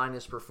offensive line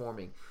is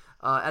performing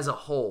as a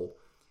whole.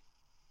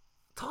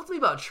 Talk to me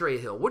about Trey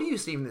Hill. What do you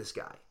see in this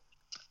guy?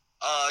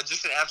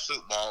 Just an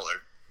absolute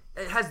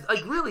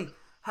baller.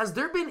 Has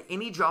there been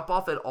any drop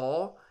off at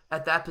all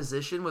at that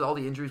position with all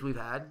the injuries we've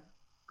had?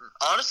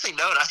 Honestly,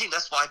 no, and I think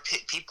that's why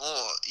people,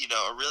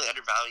 are really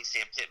undervaluing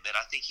Sam Pittman.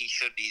 I think he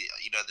should be,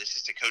 the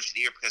assistant coach of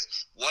the year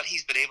because what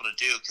he's been able to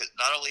do, because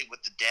not only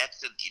with the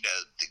depth and,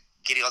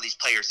 getting all these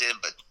players in,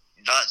 but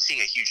not seeing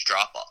a huge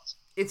drop-off.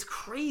 It's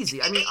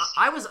crazy. I mean,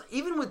 I was,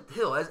 even with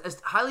Hill,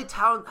 as highly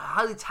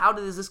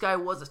touted as this guy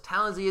was, as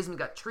talented as he is, and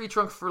got tree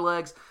trunks for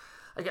legs,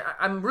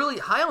 I'm really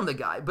high on the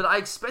guy, but I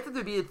expected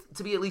there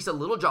to be at least a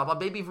little drop-off,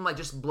 maybe from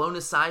just blown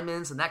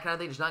assignments and that kind of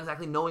thing, just not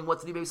exactly knowing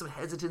what to do, maybe some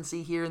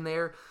hesitancy here and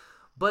there.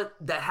 But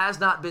that has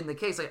not been the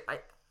case.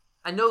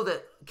 I know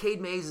that Cade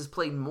Mays has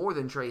played more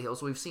than Trey Hill,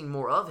 so we've seen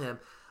more of him.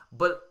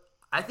 But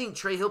I think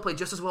Trey Hill played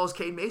just as well as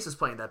Cade Mace is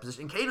playing that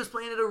position. And Cade was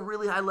playing at a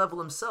really high level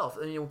himself,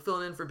 and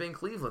filling in for Ben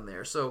Cleveland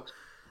there. So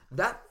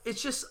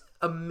it's just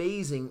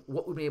amazing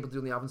what we've been able to do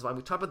in the offensive line.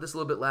 We talked about this a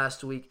little bit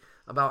last week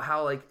about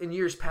how, like, in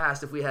years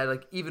past, if we had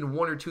like even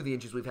one or two of the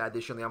injuries we've had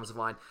this year on the offensive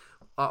line,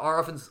 our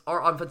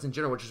offense in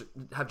general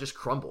have just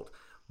crumbled.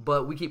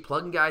 But we keep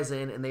plugging guys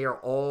in, and they are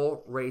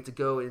all ready to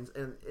go. And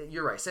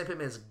you're right, Sam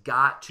Pittman has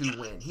got to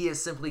win. He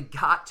has simply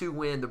got to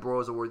win the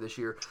Broyles Award this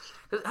year.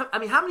 I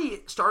mean, how many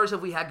starters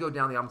have we had go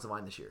down the offensive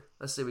line this year?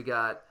 Let's see, we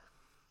had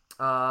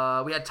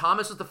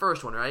Thomas was the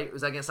first one, right?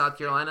 Was that against South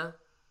Carolina?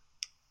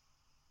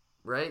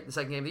 Right? The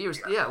second game of the year.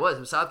 It was.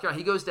 It was South Carolina.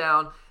 He goes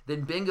down.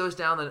 Then Ben goes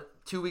down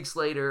 2 weeks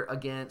later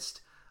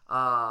against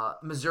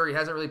Missouri.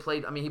 Hasn't really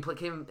played. I mean, he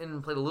came in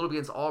and played a little bit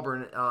against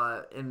Auburn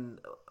and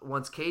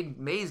once Cade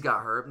Mays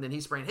got hurt, and then he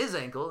sprained his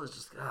ankle.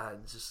 It's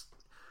just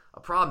a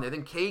problem there.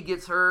 Then Cade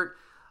gets hurt.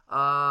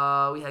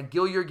 We had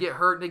Gilliard get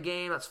hurt in the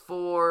game. That's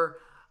 4.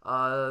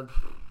 So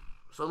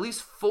at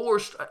least 4.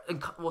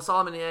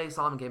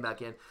 Solomon came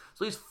back in.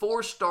 So at least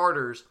 4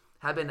 starters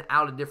have been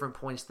out at different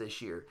points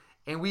this year.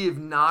 And we have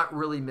not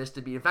really missed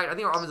a beat. In fact, I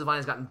think our offensive line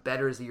has gotten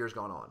better as the year's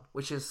gone on,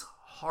 which is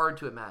hard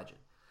to imagine.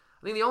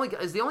 I think the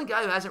only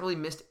guy who hasn't really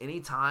missed any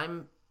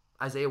time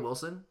Isaiah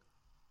Wilson.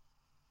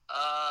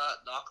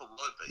 Knock on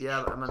wood. But yeah,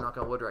 I'm gonna knock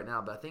on wood right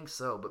now, but I think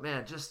so. But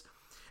man,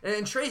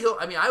 and Trey Hill.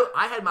 I mean,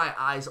 I had my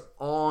eyes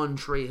on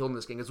Trey Hill in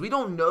this game because we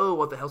don't know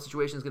what the health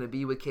situation is going to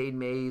be with Cade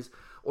Mays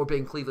or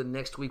Ben Cleveland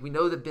next week. We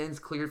know that Ben's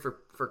cleared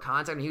for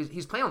contact. I mean,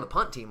 he's playing on the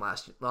punt team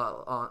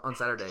on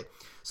Saturday,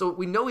 so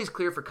we know he's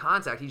cleared for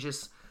contact.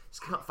 He's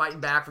fighting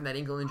back from that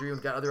ankle injury.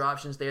 We've got other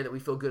options there that we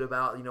feel good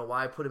about.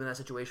 Why put him in that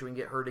situation when he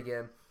can get hurt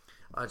again?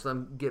 So let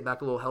him get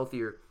back a little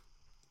healthier.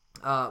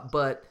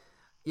 But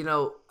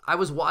I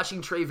was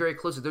watching Trey very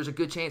closely. There's a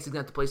good chance he's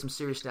going to have to play some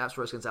serious snaps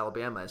for us against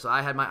Alabama. So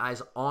I had my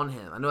eyes on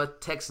him. I know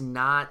Tech's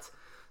not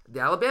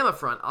the Alabama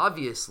front,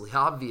 obviously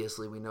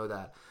we know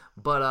that.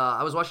 But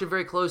I was watching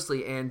very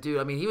closely, and dude,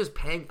 I mean, he was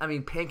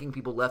panking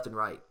people left and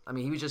right. I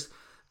mean, he was just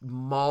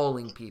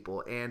mauling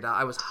people, and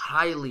I was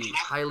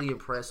highly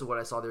impressed with what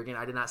I saw there. Again,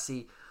 I did not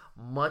see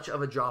much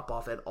of a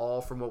drop-off at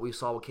all from what we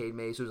saw with Cade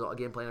Mays, who was,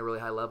 again, playing at a really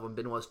high level, and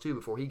Ben was too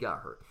before he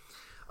got hurt.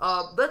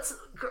 All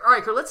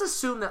right, Kurt, let's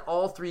assume that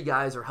all 3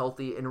 guys are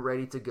healthy and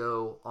ready to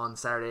go on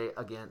Saturday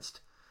against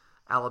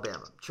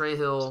Alabama. Trey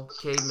Hill,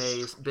 Cade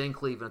Mays, Ben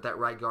Cleveland at that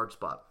right guard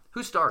spot.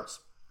 Who starts?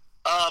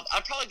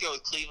 I'd probably go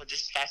with Cleveland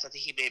just the fact that I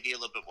think he may be a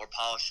little bit more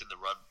polished in the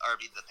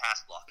the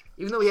pass block.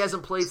 Even though he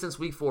hasn't played since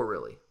week 4,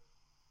 really.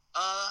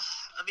 I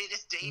mean,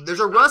 it's dangerous. There's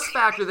a rust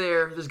factor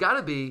there. There's got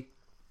to be.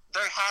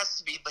 There has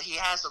to be, but he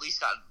has at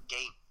least gotten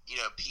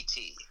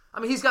PT. I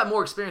mean, he's got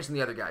more experience than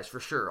the other guys, for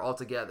sure,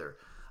 altogether.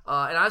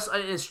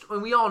 And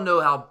we all know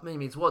how, I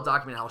mean, it's well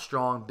documented how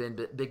strong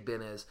Big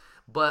Ben is.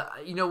 But,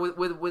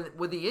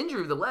 with the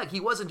injury of the leg, he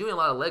wasn't doing a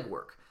lot of leg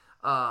work.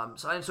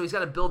 So he's got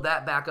to build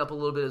that back up a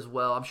little bit as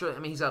well. I'm sure, I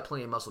mean, he's got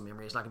plenty of muscle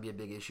memory. It's not going to be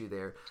a big issue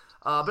there.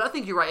 But I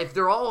think you're right. If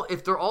they're all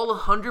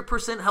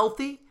 100%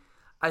 healthy,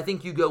 I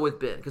think you go with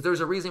Ben. Because there's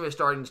a reason he was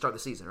starting to start the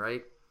season,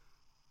 right?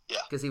 Yeah.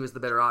 Because he was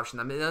the better option.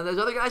 I mean, those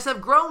other guys have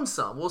grown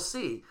some. We'll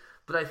see.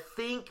 But I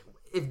think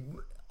if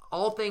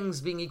all things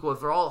being equal,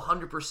 if they're all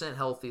 100%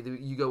 healthy,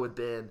 you go with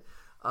Ben.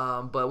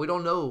 But we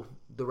don't know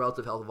the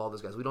relative health of all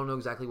those guys. We don't know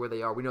exactly where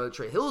they are. We know that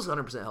Trey Hill is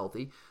 100%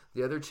 healthy.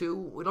 The other 2,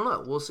 we don't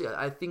know. We'll see.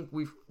 I think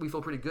we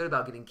feel pretty good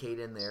about getting Cade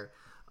in there.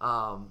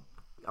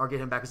 Or get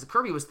him back. Because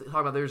Kirby was talking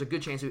about there's a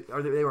good chance,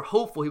 or they were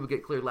hopeful he would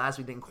get cleared last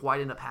week. Didn't quite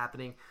end up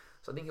happening.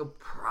 So I think he'll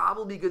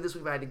probably be good this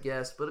week if I had to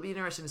guess. But it'll be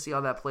interesting to see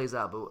how that plays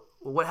out.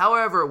 But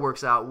however it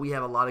works out, we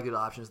have a lot of good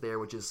options there,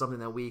 which is something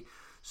that we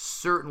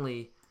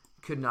certainly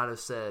could not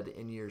have said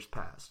in years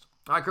past.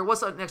 All right, Kurt,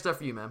 what's next up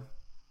for you, man?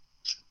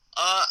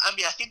 I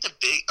mean, I think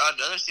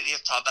another thing you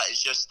have to talk about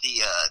is just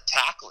the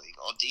tackling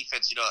on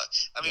defense.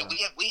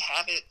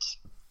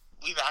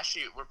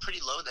 We're pretty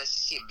low in the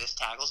SEC in missed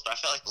tackles, but I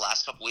felt like the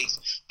last couple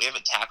weeks we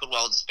haven't tackled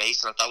well in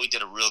space, and I thought we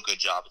did a real good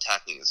job of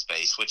tackling in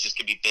space, which is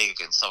going to be big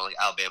against someone like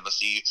Alabama.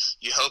 So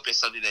you hope it's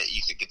something that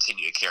you can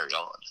continue to carry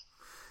on.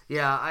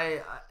 Yeah,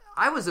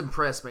 I was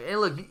impressed, man.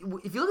 And look,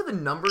 if you look at the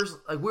numbers,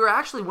 like we're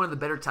actually one of the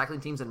better tackling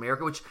teams in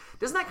America, which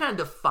doesn't that kind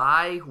of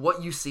defy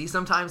what you see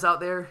sometimes out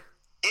there?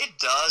 It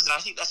does, and I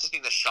think that's the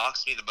thing that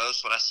shocks me the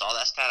most. When I saw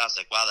that stat, I was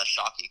like, wow, that's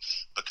shocking,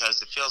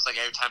 because it feels like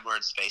every time we're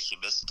in space, we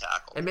miss a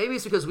tackle. And maybe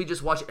it's because we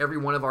just watch every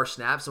one of our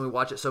snaps, and we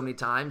watch it so many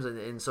times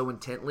and so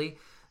intently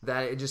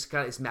that it just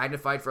kind of is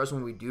magnified for us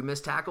when we do miss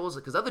tackles,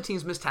 because other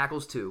teams miss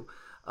tackles too.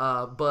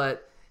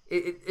 But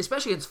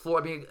especially against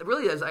Florida, I mean, it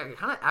really is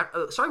kind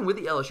of starting with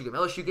the LSU game.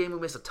 LSU game, we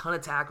missed a ton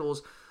of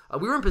tackles.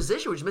 We were in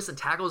position, we were just missing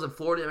tackles in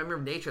Florida. I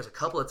remember Natchez a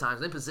couple of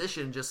times in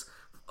position, just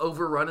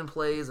overrunning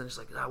plays, and just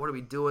like, what are we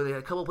doing? They had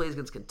a couple of plays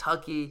against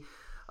Kentucky,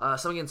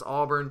 some against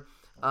Auburn.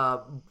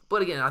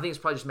 But again, I think it's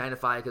probably just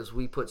magnified because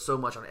we put so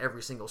much on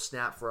every single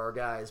snap for our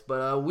guys.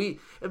 But we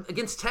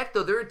against Tech,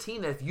 though, they're a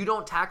team that if you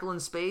don't tackle in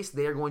space,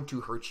 they are going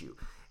to hurt you.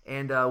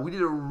 And we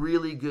did a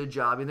really good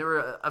job. And there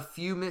were a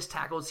few missed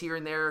tackles here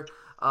and there.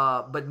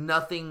 but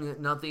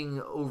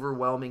nothing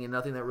overwhelming and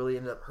nothing that really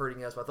ended up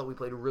hurting us. But I thought we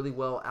played really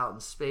well out in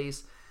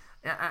space.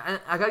 And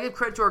I got to give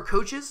credit to our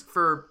coaches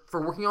for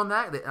working on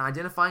that and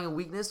identifying a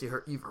weakness.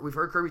 We've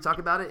heard Kirby talk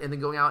about it, and then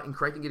going out and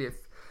correcting,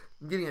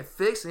 getting it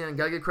fixed. And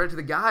got to give credit to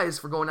the guys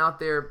for going out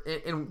there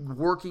and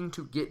working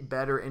to get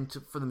better and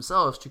for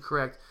themselves to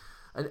correct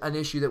an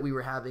issue that we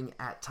were having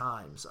at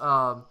times.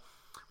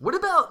 What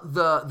about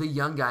the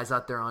young guys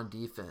out there on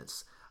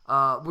defense?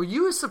 Were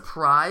you as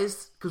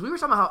surprised? Because we were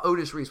talking about how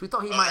Otis Reese, we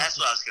thought he might. That's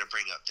what I was going to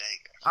bring up, dang.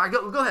 All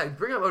right, go ahead.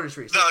 Bring up Otis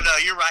Reese. No,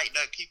 you're right.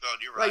 No, keep going.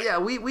 You're right. Yeah,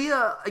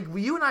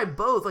 you and I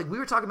both, we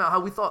were talking about how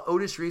we thought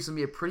Otis Reese would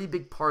be a pretty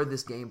big part of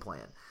this game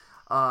plan.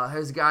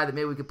 As a guy that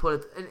maybe we could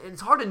put it, and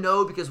it's hard to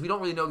know because we don't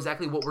really know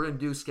exactly what we're going to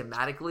do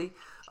schematically.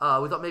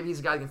 We thought maybe he's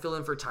a guy that can fill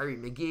in for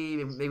Tyreek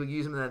McGee. Maybe we could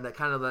use him in that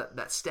kind of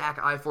that stack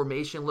eye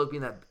formation look,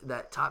 being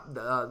that top,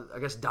 I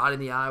guess, dot in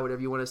the eye, whatever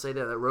you want to say,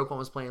 that Roquan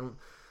was playing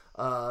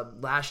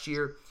last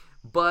year.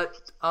 But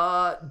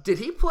did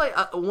he play?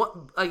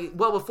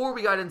 Before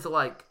we got into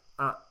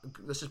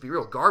let's just be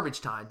real,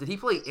 garbage time. Did he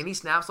play any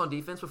snaps on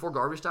defense before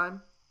garbage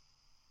time?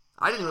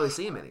 I didn't really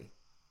see him any.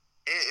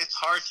 It's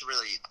hard to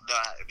really. No,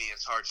 I mean,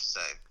 it's hard to say.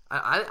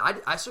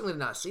 I certainly did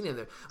not see him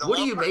there. What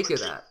do you make of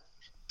that?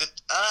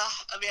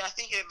 I mean, I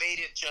think it made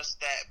it just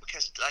that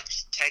because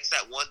takes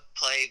that one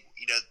play,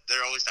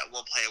 they're always that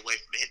one play away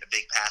from hitting a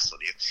big pass on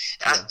you.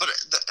 Yeah.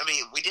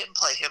 We didn't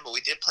play him, but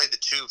we did play the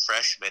two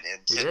freshmen in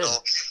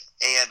Tyndall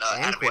and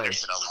Adam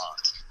Anderson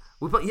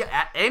a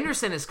lot.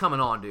 Anderson is coming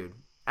on, dude.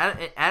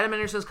 Adam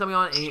Anderson is coming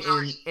on,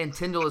 and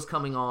Tyndall is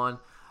coming on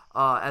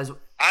as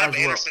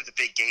Anderson's a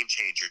big game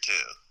changer too.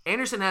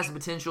 Anderson has the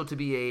potential to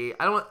be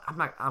I'm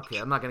not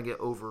going to get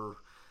over.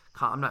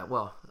 I'm not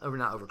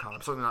overconfident.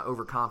 I'm certainly not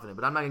overconfident,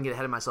 but I'm not going to get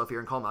ahead of myself here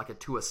and call him like a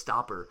Tua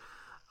stopper.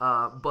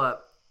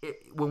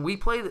 When we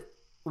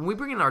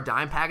bring in our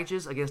dime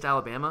packages against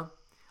Alabama,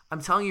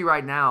 I'm telling you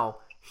right now,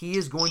 he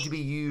is going to be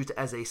used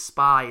as a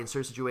spy in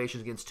certain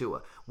situations against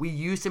Tua. We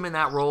used him in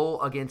that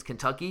role against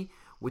Kentucky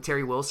with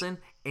Terry Wilson,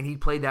 and he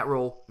played that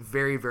role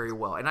very, very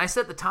well. And I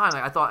said at the time,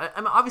 I thought,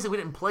 obviously we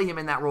didn't play him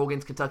in that role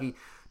against Kentucky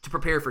to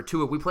prepare for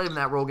Tua. We played him in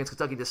that role against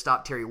Kentucky to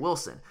stop Terry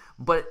Wilson.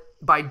 But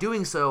by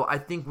doing so, I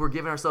think we're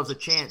giving ourselves a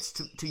chance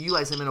to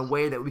utilize him in a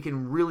way that we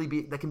can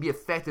that can be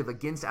effective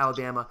against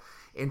Alabama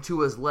and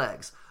Tua's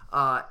legs.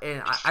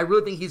 And I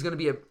really think he's going to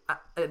be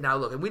now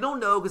look, and we don't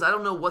know because I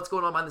don't know what's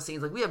going on behind the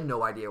scenes. We have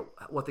no idea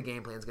what the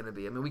game plan is going to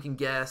be. I mean, we can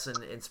guess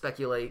and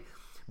speculate,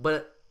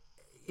 but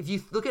if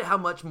you look at how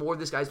much more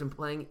this guy's been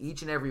playing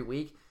each and every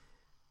week,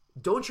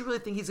 don't you really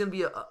think he's going to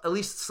be at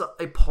least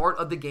a part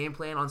of the game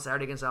plan on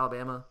Saturday against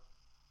Alabama?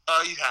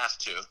 Oh, you have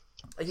to.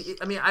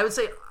 I mean, I would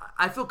say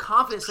I feel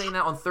confident saying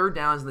that on third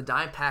downs in the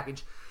dime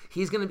package,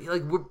 he's going to be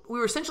we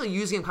were essentially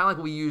using him kind of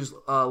like we used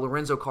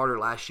Lorenzo Carter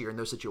last year in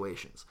those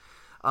situations.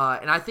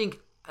 And I think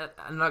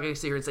I'm not going to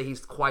sit here and say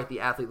he's quite the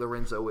athlete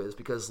Lorenzo is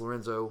because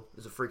Lorenzo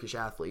is a freakish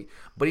athlete,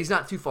 but he's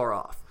not too far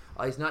off.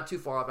 I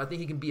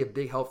think he can be a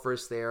big help for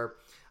us there.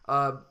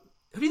 Who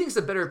do you think is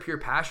the better pure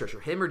pass rusher,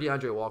 him or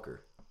DeAndre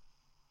Walker?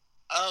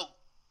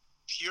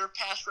 Pure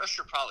pass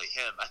rusher, probably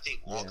him. I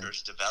think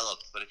Walker's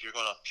developed, but if you're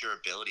going off pure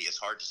ability, it's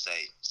hard to say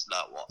it's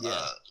not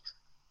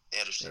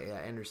Anderson. Yeah,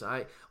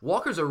 Anderson.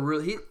 Walker's a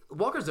really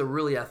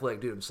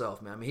athletic dude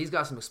himself, man. I mean, he's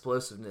got some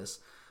explosiveness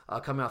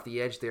coming off the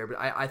edge there, but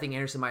I think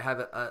Anderson might have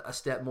a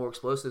step more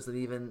explosives than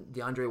even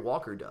DeAndre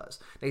Walker does.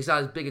 Now, he's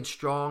not as big and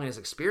strong and as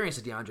experienced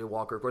as DeAndre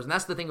Walker, of course, and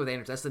that's the thing with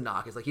Anderson. That's the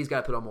knock. It's he's got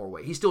to put on more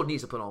weight. He still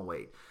needs to put on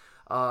weight.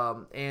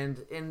 And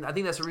I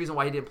think that's the reason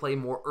why he didn't play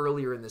more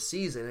earlier in the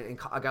season. And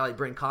a guy like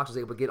Brenton Cox was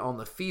able to get on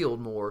the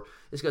field more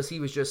is because he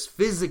was just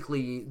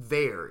physically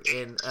there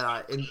and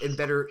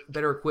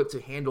better equipped to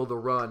handle the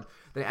run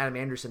than Adam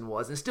Anderson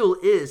was, and still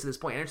is to this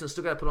point. Anderson's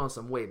still got to put on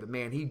some weight, but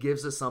man, he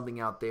gives us something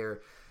out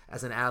there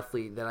as an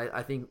athlete that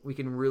I think we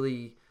can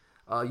really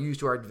use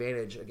to our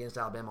advantage against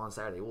Alabama on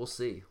Saturday. We'll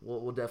see.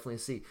 We'll definitely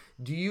see.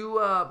 Do you?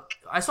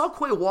 I saw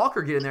Quay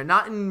Walker get in there,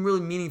 not in really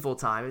meaningful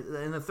time.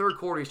 In the third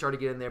quarter, he started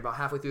to get in there about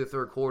halfway through the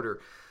third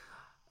quarter.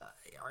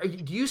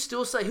 Do you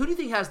still say, who do you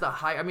think has the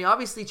high? I mean,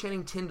 obviously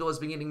Channing Tindall has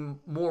been getting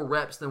more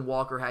reps than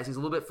Walker has. He's a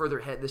little bit further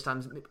ahead this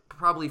time,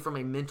 probably from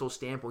a mental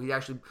standpoint. He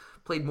actually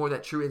played more of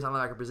that true inside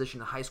linebacker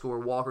position in high school where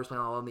Walker's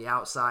playing on the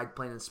outside,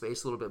 playing in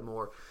space a little bit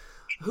more.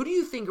 Who do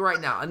you think right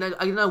now? And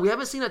I know we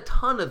haven't seen a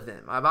ton of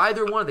them, of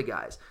either one of the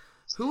guys.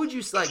 Who would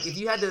you like if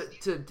you had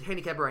to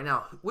handicap it right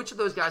now? Which of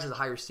those guys has a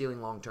higher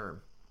ceiling long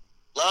term?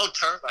 Long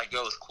term, I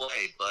go with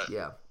Quay, but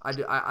yeah, I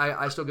do.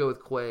 I still go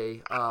with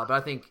Quay, but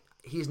I think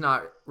he's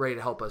not ready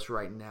to help us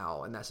right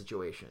now in that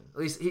situation.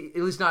 At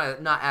least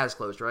not as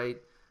close, right?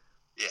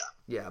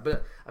 Yeah.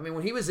 But I mean,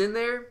 when he was in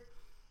there,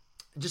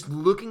 just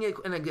looking at,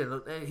 and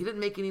again, he didn't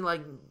make any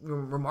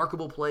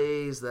remarkable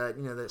plays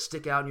that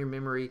stick out in your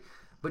memory.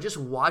 But just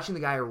watching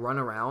the guy run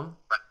around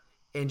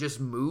and just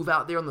move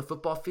out there on the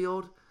football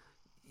field,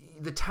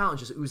 the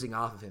talent's just oozing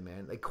off of him,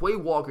 man. Quay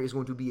Walker is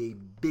going to be a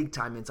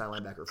big-time inside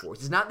linebacker for us.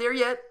 He's not there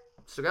yet.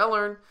 Still got to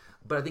learn.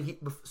 But I think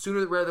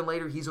sooner rather than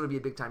later, he's going to be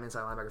a big-time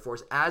inside linebacker for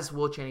us, as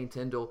will Channing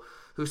Tindall,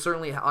 who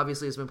certainly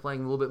obviously has been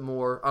playing a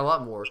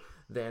lot more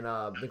than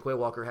Quay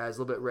Walker has,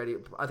 a little bit ready.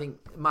 I think,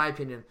 in my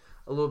opinion,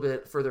 a little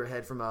bit further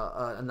ahead from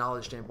a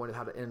knowledge standpoint of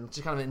how to, and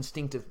just kind of an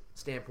instinctive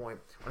standpoint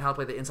on how to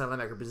play the inside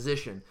linebacker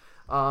position.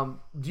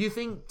 Do you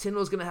think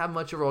Tindall's going to have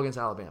much of a role against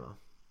Alabama?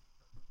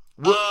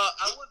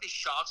 I wouldn't be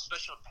shocked,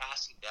 especially on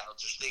passing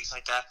downs or things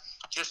like that,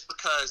 just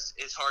because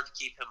it's hard to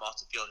keep him off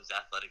the field, his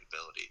athletic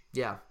ability.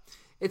 Yeah.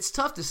 It's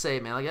tough to say,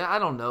 man. Like, I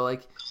don't know.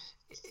 Like,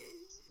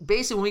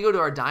 basically, when we go to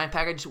our dime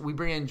package, that's when we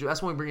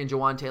bring in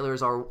Jawaan Taylor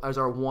as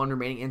our one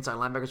remaining inside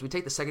linebackers. We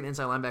take the second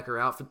inside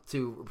linebacker out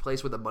to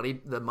replace with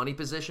the money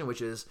position,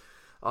 which is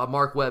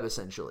Mark Webb,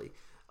 essentially.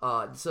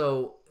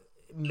 So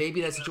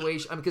maybe that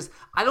situation. I mean, because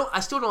I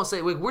still don't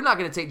say we're not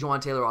going to take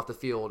Jawaan Taylor off the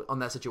field on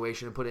that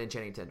situation and put in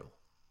Channing Tindall.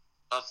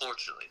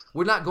 Unfortunately,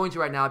 we're not going to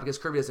right now because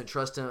Kirby doesn't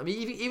trust him. I mean,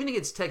 even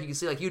against Tech, you can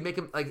see like you'd make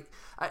him like.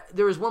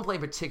 There was one play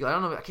in particular. I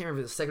don't know. I can't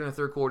remember the second or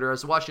third quarter. I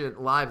was watching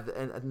it live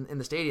in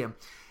the stadium,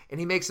 and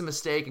he makes a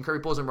mistake, and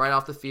Kirby pulls him right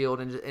off the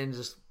field and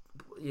just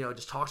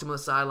talks to him on the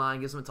sideline,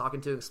 gives him a talking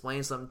to,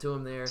 explains something to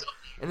him there,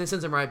 and then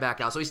sends him right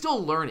back out. So he's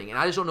still learning, and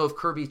I just don't know if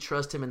Kirby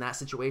trusts him in that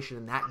situation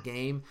in that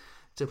game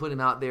to put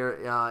him out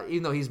there,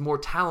 even though he's more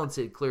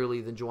talented clearly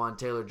than Jawaan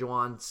Taylor.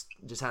 Jawaan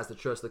just has to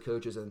trust the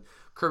coaches, and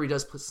Kirby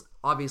does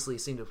obviously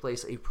seem to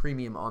place a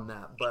premium on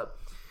that. But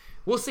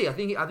we'll see. I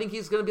think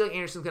he's going to be like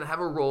Anderson's going to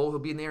have a role. He'll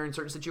be in there in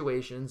certain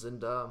situations,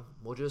 and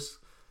we'll just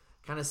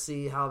kind of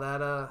see how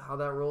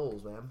that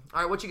rolls, man.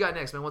 All right, what you got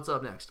next, man? What's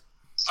up next?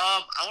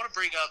 I want to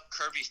bring up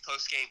Kirby's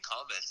post-game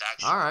comments,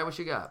 actually. All right, what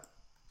you got?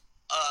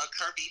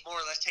 Kirby more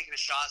or less taking a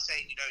shot,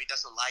 saying, he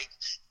doesn't like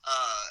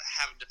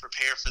having to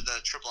prepare for the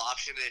triple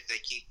option. If they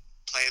keep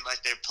playing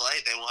like they play,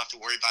 they won't have to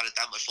worry about it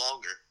that much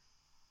longer.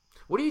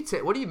 What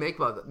do you make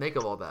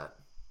of all that?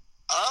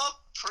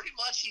 Pretty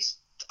much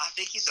I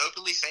think he's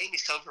openly saying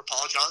he's coming for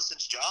Paul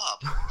Johnson's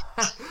job.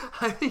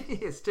 I think he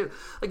is too.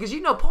 Like, because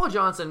Paul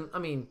Johnson, I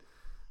mean,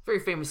 very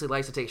famously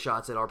likes to take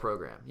shots at our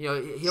program. He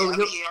already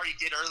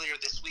did earlier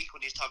this week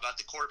when he was talking about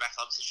the quarterback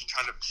competition,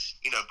 trying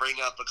to bring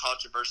up a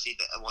controversy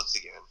that once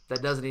again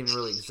that doesn't even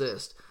really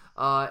exist.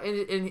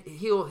 And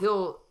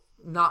he'll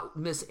not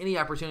miss any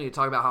opportunity to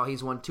talk about how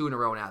he's won 2 in a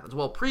row in Athens.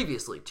 Well,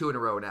 previously 2 in a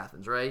row in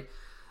Athens, right?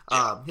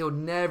 Yeah. He'll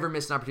never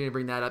miss an opportunity to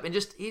bring that up. And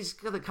he's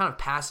got the kind of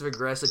passive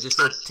aggressive, just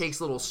sort of takes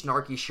little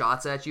snarky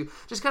shots at you.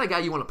 Just kind of guy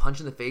you want to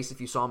punch in the face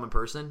if you saw him in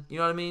person. You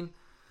know what I mean?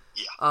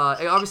 Yeah.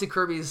 And obviously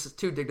Kirby's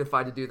too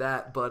dignified to do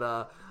that,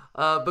 but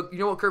you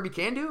know what Kirby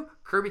can do?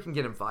 Kirby can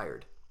get him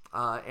fired.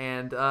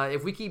 And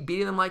if we keep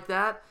beating them like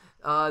that,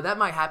 that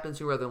might happen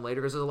sooner rather than later.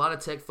 Because there's a lot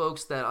of Tech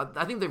folks that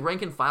I think the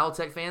rank and file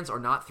Tech fans are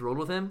not thrilled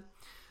with him.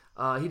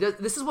 He does.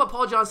 This is what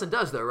Paul Johnson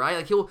does, though, right?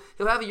 Like he'll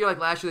have a year like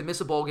last year. They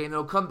miss a bowl game, and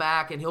he'll come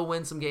back and he'll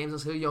win some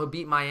games. And he'll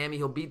beat Miami.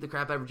 He'll beat the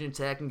crap out of Virginia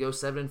Tech and go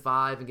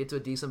 7-5 and get to a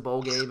decent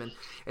bowl game. And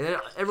then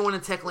everyone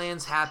in Tech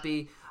land's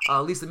happy. At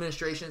least the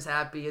administration is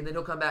happy. And then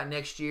he'll come back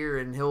next year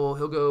and he'll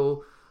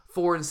go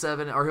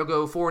 4-7, or he'll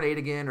go 4-8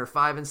 again, or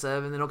 5-7.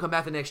 Then he'll come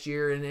back the next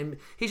year, and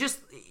he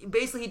just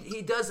basically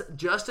he does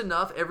just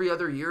enough every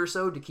other year or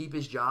so to keep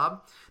his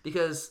job.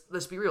 Because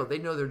let's be real, they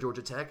know they're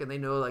Georgia Tech, and they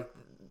know like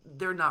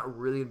they're not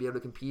really gonna be able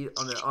to compete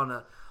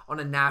on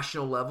a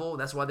national level.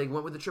 That's why they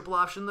went with the triple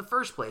option in the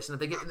first place. And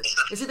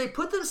they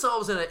put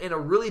themselves in a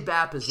really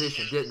bad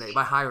position, didn't they,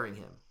 by hiring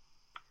him?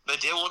 But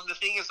the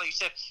thing is, like you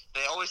said,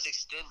 they always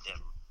extend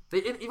him.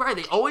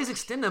 They always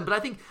extend them, but I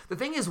think the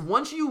thing is,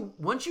 once you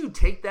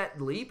take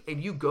that leap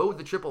and you go with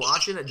the triple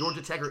option at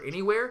Georgia Tech or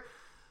anywhere,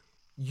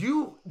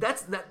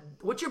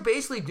 what you're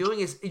basically doing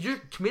is you're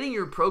committing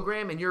your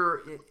program and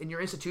your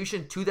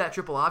institution to that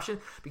triple option.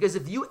 Because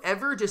if you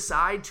ever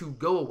decide to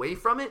go away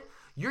from it,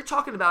 you're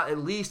talking about at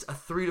least a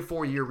 3 to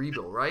 4 year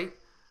rebuild, right?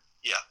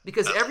 Yeah.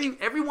 Because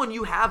everyone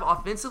you have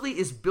offensively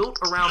is built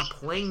around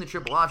playing the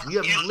triple option.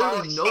 You have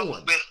literally no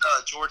one. With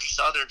Georgia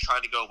Southern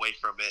trying to go away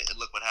from it, and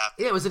look what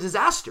happened. Yeah, it was a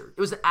disaster.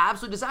 It was an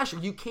absolute disaster.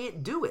 You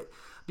can't do it.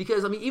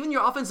 Because, I mean, even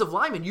your offensive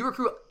linemen, you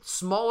recruit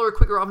smaller,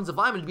 quicker offensive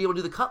linemen to be able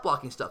to do the cut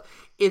blocking stuff.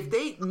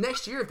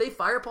 Next year, if they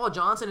fire Paul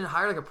Johnson and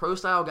hire like a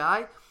pro-style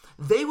guy,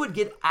 they would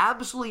get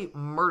absolutely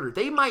murdered.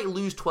 They might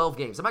lose 12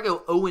 games. They might go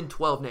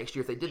 0-12 next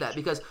year if they did that,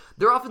 because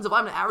their offensive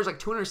linemen average like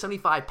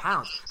 275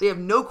 pounds. They have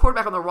no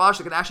quarterback on the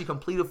roster that can actually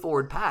complete a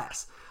forward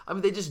pass. I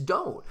mean, they just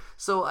don't.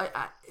 So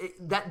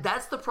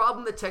that's the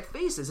problem that Tech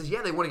faces. Is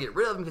they want to get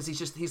rid of him because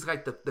he's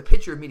like the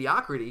picture of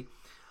mediocrity.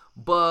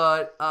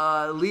 But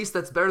at least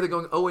that's better than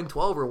going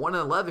 0-12 or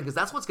 1-11, because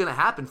that's what's going to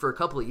happen for a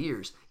couple of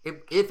years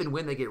if and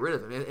when they get rid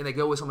of him and they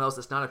go with someone else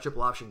that's not a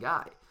triple option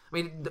guy. I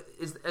mean,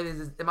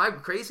 am I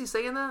crazy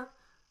saying that?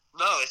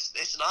 No,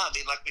 it's not. I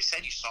mean, like we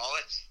said, you saw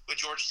it with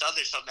Georgia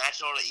Southern, so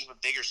imagine on an even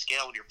bigger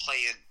scale when you're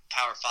playing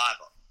Power 5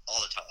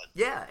 all the time.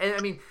 Yeah, and I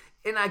mean,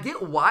 and I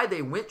get why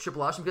they went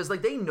triple option, because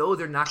like they know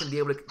they're not going to be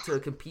able to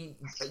compete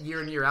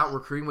year in year out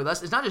recruiting with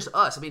us. It's not just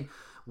us. I mean,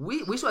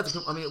 we still have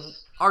to. I mean,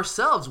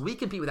 ourselves, we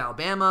compete with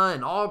Alabama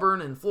and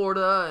Auburn and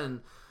Florida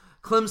and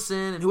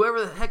Clemson and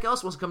whoever the heck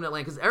else wants to come to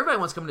Atlanta, because everybody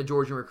wants to come to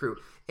Georgia and recruit.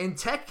 And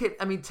Tech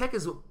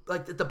is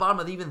like at the bottom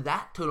of even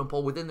that totem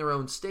pole within their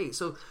own state.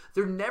 So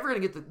they're never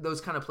going to get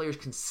those kind of players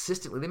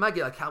consistently. They might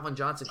get like Calvin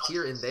Johnson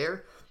here and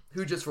there,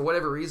 who just for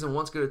whatever reason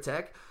wants to go to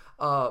Tech.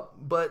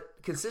 But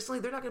consistently,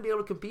 they're not going to be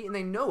able to compete, and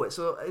they know it.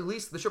 So at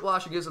least the triple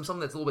option gives them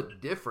something that's a little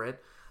bit different.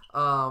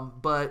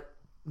 But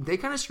they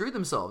kind of screwed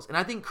themselves. And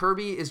I think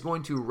Kirby is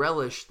going to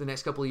relish the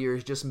next couple of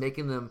years just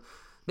making them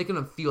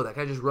feel that,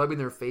 kind of just rubbing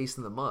their face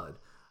in the mud.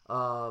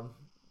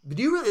 Do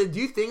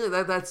you think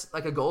that's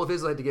like a goal of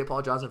his, like to get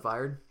Paul Johnson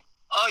fired?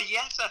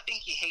 Yes, I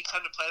think he hates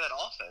having to play that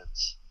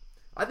offense.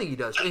 I think he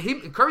does.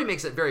 Kirby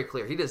makes it very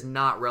clear. He does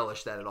not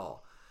relish that at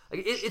all.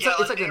 Like it's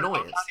like an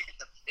annoyance.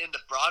 In the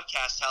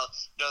broadcast, how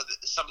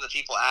some of the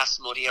people asked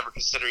him would he ever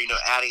consider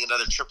adding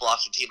another triple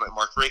option team like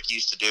Mark Richt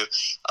used to do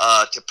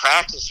to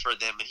practice for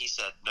them, and he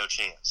said no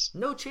chance.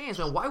 No chance,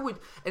 man.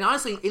 And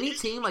honestly, any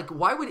team, like,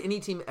 why would any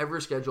team ever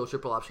schedule a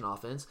triple option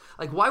offense?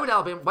 Like, why did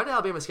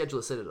Alabama schedule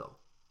a Citadel?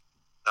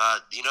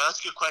 That's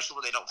a good question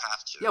when they don't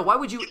have to. Yeah, why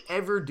would you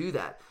ever do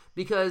that?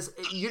 Because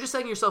you're just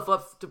setting yourself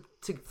up to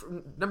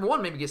number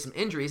one, maybe get some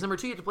injuries. Number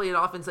two, you have to play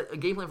a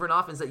game plan for an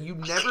offense that you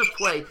never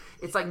play.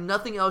 It's like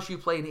nothing else you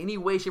play in any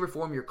way, shape, or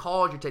form. Your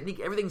calls, your technique,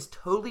 everything's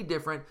totally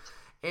different.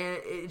 And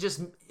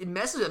it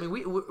messes. I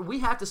mean, we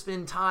have to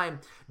spend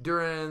time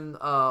during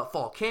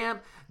fall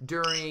camp,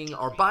 during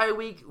our bye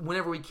week,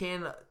 whenever we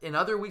can, in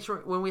other weeks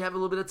when we have a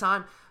little bit of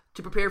time,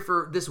 to prepare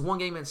for this one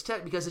game against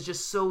Tech, because it's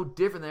just so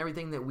different than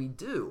everything that we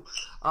do.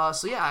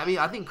 So yeah, I mean,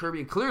 I think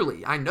Kirby,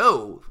 clearly, I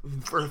know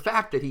for a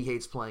fact that he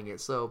hates playing it.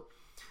 So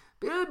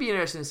it would be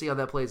interesting to see how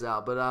that plays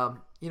out. But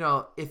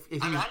if you,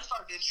 I just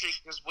find it interesting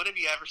because when have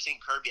you ever seen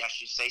Kirby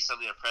actually say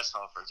something at a press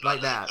conference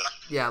like that?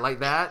 Yeah, like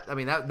that. I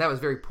mean, that was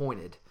very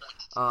pointed.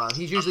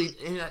 He's usually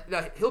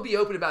he'll be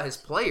open about his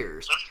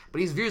players,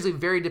 but he's usually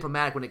very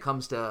diplomatic when it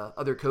comes to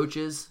other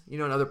coaches,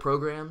 and other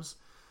programs.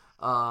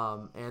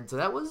 And so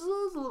that was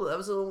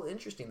a little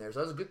interesting there. So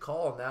that was a good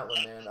call on that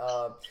one, man.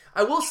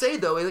 I will say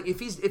though, if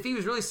he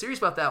was really serious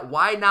about that,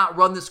 why not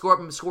run the score up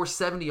and score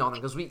 70 on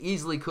them? Because we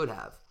easily could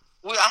have.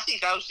 Well, I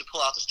think that was to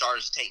pull out the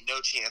starters, take no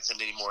chance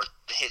in any more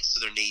hits to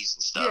their knees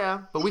and stuff.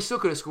 Yeah, but we still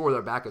could have scored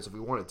with our backups if we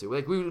wanted to.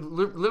 Like, we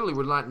literally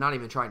were not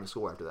even trying to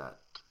score after that.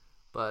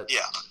 But yeah,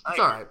 it's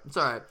all right. It's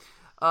all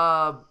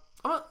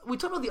right. We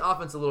talked about the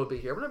offense a little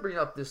bit here. I'm going to bring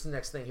up this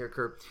next thing here,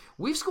 Kurt.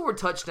 We've scored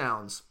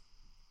touchdowns.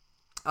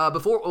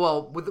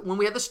 When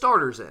we had the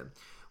starters in,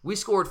 we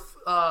scored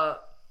a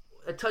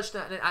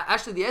touchdown.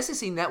 Actually, the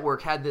SEC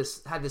Network had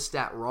this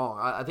stat wrong.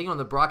 I think on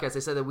the broadcast they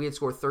said that we had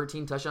scored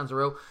 13 touchdowns in a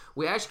row.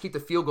 We actually kicked the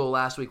field goal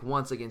last week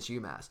once against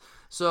UMass.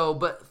 So,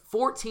 but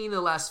 14 of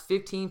the last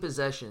 15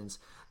 possessions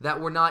that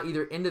were not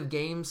either end of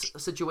games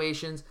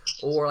situations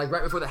or like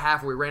right before the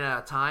half where we ran out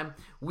of time,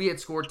 we had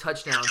scored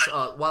touchdowns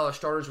while our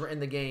starters were in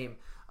the game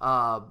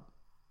up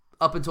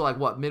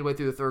until midway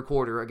through the third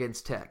quarter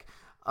against Tech.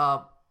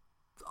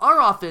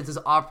 Our offense is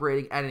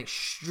operating at an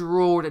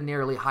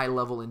extraordinarily high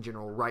level in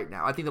general right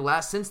now. I think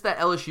since that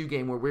LSU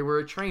game where we were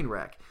a train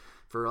wreck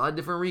for a lot of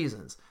different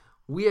reasons,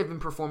 we have been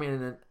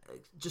performing at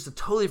just a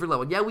totally different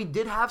level. Yeah, we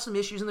did have some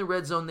issues in the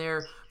red zone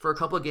there for a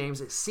couple of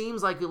games. It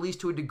seems like, at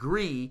least to a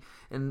degree,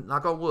 and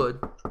knock on wood,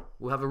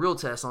 we'll have a real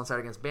test on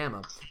Saturday against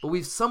Bama. But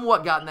we've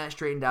somewhat gotten that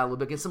straightened out a little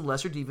bit against some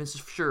lesser defenses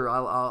for sure.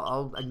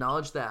 I'll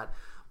acknowledge that.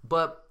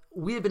 But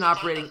we have been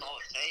operating. That's all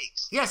it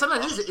takes. Yeah,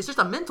 sometimes it's just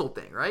a mental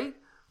thing, right?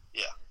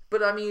 Yeah.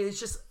 But I mean, it's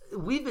just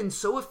we've been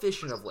so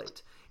efficient of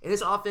late. And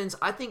this offense,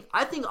 I think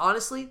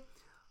honestly,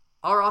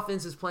 our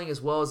offense is playing as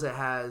well as it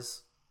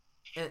has.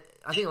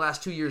 I think the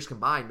last 2 years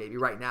combined, maybe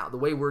right now, the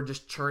way we're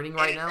just churning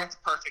right now. That's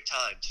perfect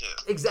time too.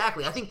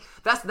 Exactly. I think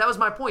that was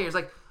my point. It's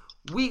like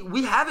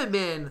we haven't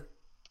been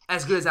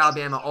as good as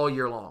Alabama all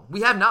year long.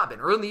 We have not been.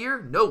 Early in the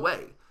year, no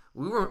way.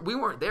 We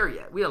weren't there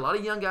yet. We had a lot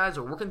of young guys.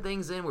 We're working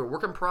things in. We're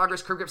work in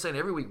progress. Kirk kept saying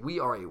every week, we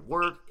are a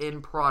work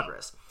in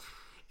progress.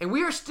 And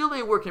we are still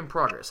a work in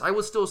progress. I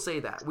will still say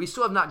that. We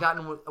still have not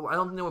gotten – I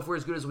don't know if we're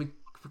as good as we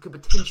could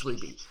potentially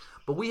be.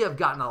 But we have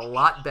gotten a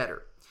lot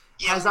better.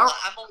 Yeah, I've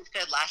always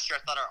said last year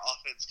I thought our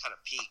offense kind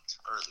of peaked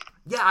early.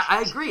 Yeah,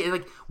 I agree.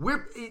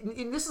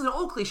 And this is an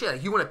old cliche.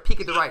 Like, you want to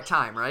peak at the right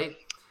time, right?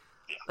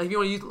 Yeah. Like, if you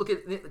want to look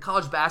at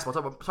college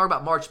basketball, talk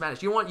about March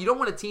Madness. You don't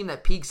want a team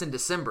that peaks in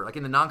December, like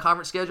in the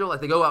non-conference schedule.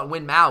 Like, they go out and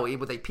win Maui,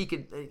 but they peak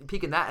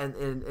in that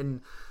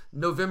in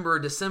November or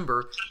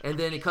December, and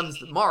then it comes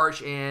to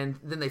March, and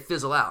then they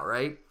fizzle out,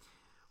 right?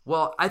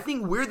 Well, I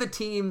think we're the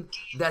team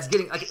that's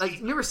getting like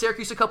remember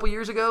Syracuse a couple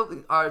years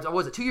ago, or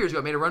was it 2 years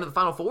ago? Made a run to the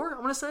Final Four, I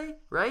want to say,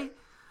 right?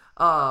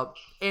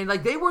 And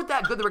like they weren't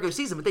that good in the regular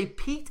season, but they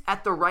peaked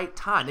at the right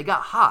time. They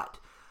got hot.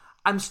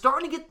 I'm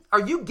starting to get. Are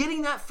you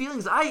getting that feeling?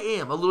 'Cause I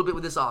am a little bit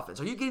with this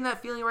offense. Are you getting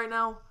that feeling right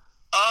now?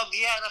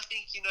 Yeah, and I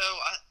think,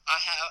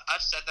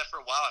 I've said that for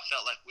a while. I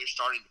felt like we're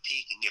starting to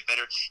peak and get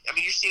better. I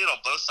mean, you're seeing it on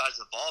both sides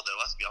of the ball, though.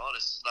 Let's be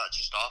honest. It's not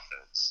just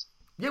offense.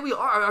 Yeah, we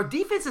are. Our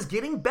defense is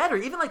getting better.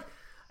 Even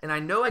and I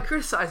know I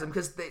criticize them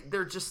because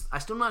they're just,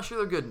 I'm still not sure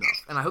they're good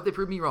enough. And I hope they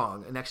prove me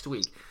wrong next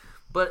week.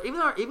 But even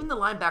the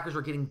linebackers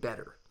are getting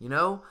better, you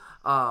know?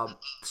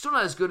 Still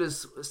not as good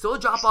as, still a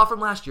drop off from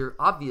last year,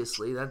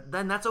 obviously.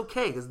 Then that's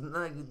okay because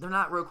they're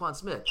not Roquan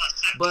Smith.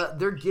 But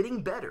they're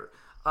getting better.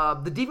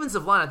 The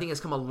defensive line, I think, has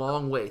come a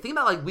long way. Think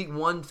about like week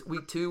 1,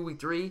 week 2, week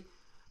 3.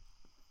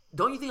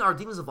 Don't you think our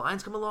defensive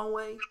line's come a long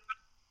way?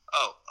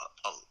 Oh,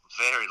 a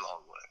very long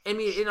way. I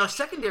mean, in our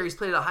secondaries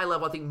played at a high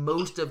level, I think,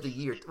 most of the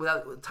year.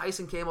 Without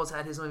Tyson Campbell's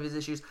had some of his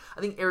issues.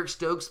 I think Eric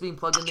Stokes being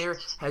plugged in there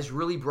has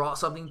really brought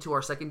something to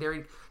our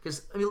secondary.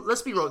 Because, I mean,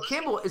 let's be real.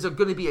 Campbell is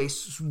going to be a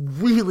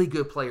really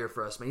good player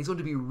for us, man. He's going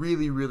to be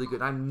really, really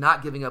good. I'm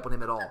not giving up on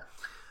him at all.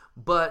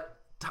 But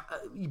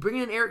you bring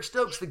in Eric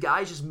Stokes, the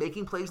guy's just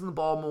making plays on the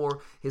ball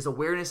more. His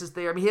awareness is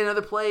there. I mean, he had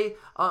another play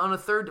on a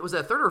third. Was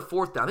that a third or a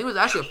fourth down? I think it was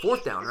actually a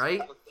fourth down,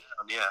 right?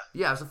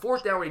 Yeah, it was a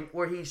fourth down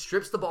where he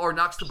strips the ball or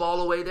knocks the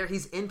ball away there.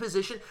 He's in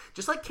position,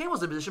 just like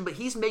Campbell's in position, but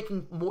he's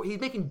making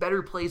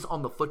better plays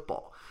on the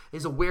football.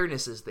 His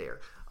awareness is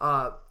there.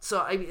 So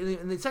I mean,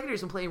 and the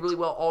secondary's been playing really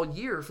well all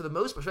year for the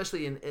most part,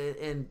 especially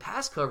in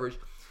pass coverage.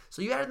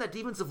 So you add in that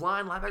defensive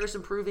line, linebackers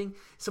improving.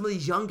 Some of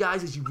these young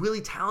guys, these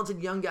really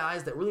talented young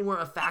guys that really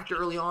weren't a factor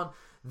early on,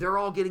 they're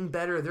all getting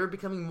better. They're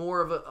becoming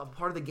more of a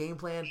part of the game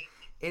plan.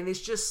 And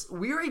it's just,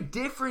 we're a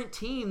different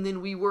team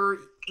than we were,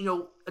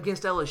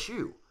 against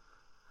LSU.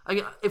 I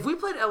mean, if we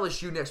played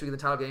LSU next week in the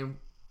title game,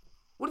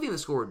 what do you think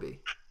the score would be?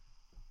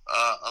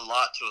 A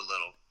lot to a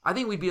little. I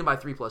think we'd beat them by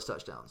 3+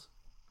 touchdowns.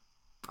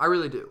 I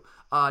really do.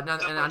 Now, and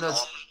I know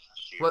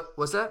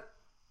what's that?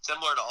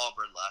 Similar to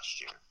Auburn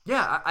last year.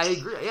 Yeah, I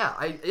agree. Yeah,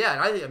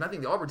 I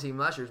think the Auburn team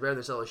last year is better than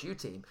this LSU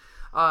team.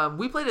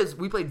 We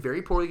played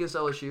very poorly against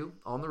LSU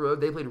on the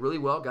road. They played really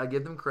well. Got to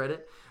give them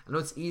credit. I know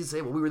it's easy to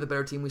say, well, we were the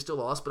better team, we still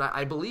lost, but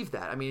I believe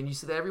that. I mean, you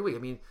see that every week. I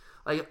mean,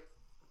 like,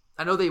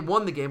 I know they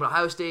won the game, but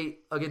Ohio State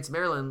against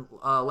Maryland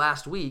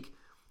last week,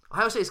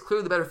 Ohio State is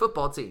clearly the better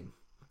football team,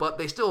 but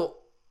they still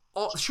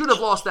should have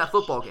lost that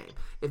football game.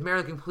 If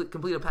Maryland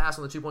complete a pass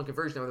on the 2-point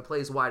conversion when the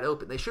play is wide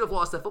open, they should have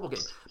lost that football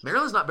game.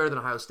 Maryland's not better than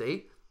Ohio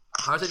State.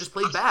 Ohio State just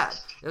played bad.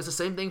 And it's the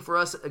same thing for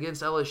us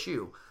against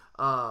LSU.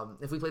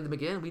 If we played them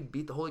again, we'd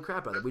beat the holy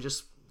crap out of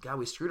them.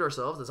 We screwed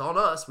ourselves. It's on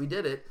us. We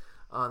did it.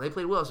 They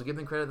played well, so give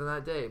them credit on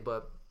that day.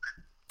 But,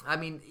 I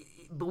mean,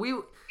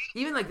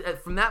 even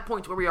like from that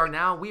point to where we are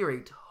now, we are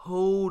a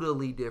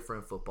totally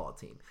different football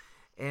team.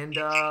 And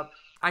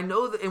I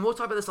know that, and we'll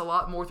talk about this a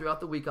lot more throughout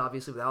the week,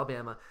 obviously, with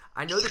Alabama.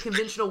 I know the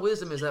conventional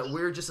wisdom is that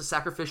we're just a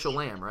sacrificial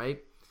lamb, right?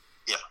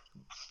 Yeah.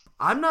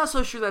 I'm not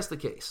so sure that's the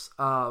case.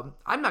 I'm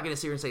not going to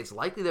sit here and say it's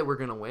likely that we're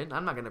going to win.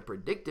 I'm not going to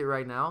predict it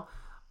right now.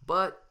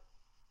 But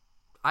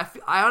I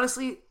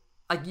honestly,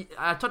 like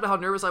I talked about how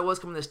nervous I was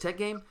coming to this Tech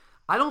game.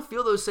 I don't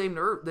feel those same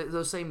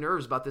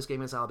nerves about this game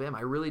against Alabama.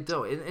 I really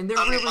don't. And they're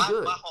really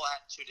good. My whole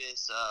attitude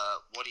is,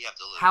 what do you have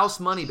to lose? House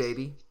money,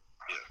 baby.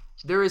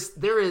 Yeah.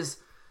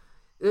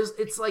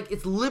 It's like,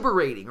 it's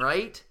liberating,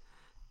 right?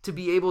 To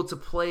be able to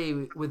play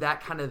with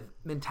that kind of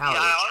mentality.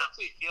 Yeah, I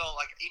honestly feel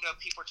like,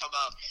 people are talking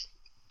about,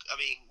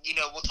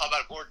 we'll talk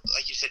about it more,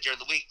 like you said, during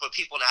the week, but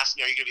people ask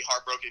me, are you going to be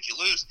heartbroken if you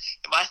lose?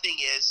 And my thing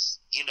is,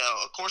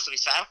 of course it'll be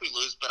sad if we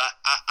lose, but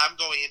I'm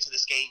going into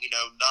this game,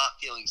 not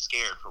feeling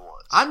scared for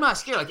once. I'm not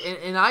scared.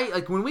 And I,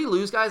 like, when we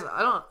lose, guys,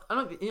 I don't,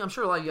 I'm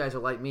sure a lot of you guys are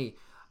like me.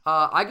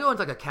 I go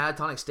into like a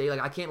catatonic state. Like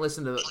I can't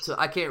listen to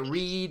I can't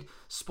read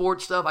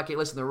sports stuff. I can't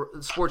listen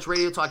to sports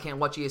radio, so I can't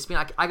watch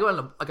ESPN. I go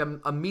into like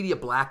a media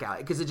blackout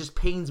because it just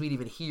pains me to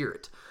even hear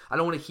it. I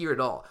don't want to hear it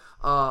all.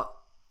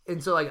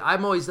 And so like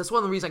that's one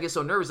of the reasons I get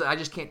so nervous that I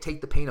just can't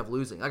take the pain of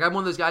losing. Like I'm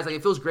one of those guys, like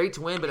it feels great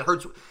to win, but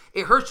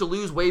it hurts to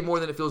lose way more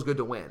than it feels good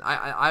to win.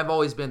 I've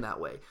always been that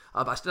way.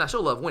 But I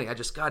still love winning. I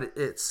just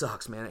it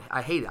sucks, man.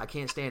 I hate it. I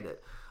can't stand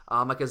it.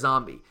 I'm like a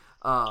zombie.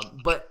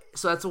 But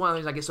so that's one of the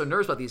reasons I get so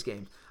nervous about these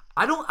games.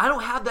 I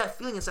don't have that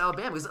feeling against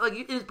Alabama because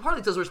like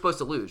partly because we're supposed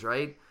to lose,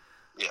 right?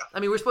 Yeah. I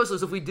mean, we're supposed to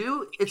lose. If we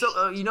do, it's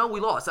we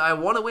lost. I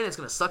want to win. It's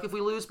going to suck if we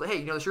lose, but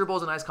hey, the Sugar Bowl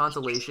is a nice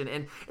consolation,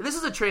 and this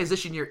is a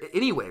transition year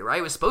anyway, right?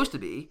 It was supposed to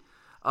be.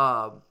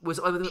 I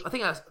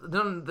think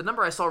the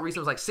number I saw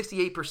recently was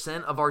like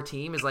 68% of our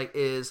team is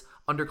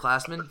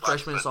underclassmen,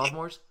 freshmen and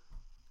sophomores.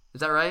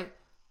 Is that right?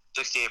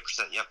 68%.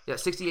 Yep. Yeah,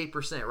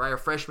 68%, right? Are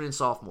freshmen and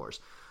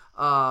sophomores.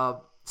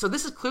 So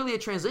this is clearly a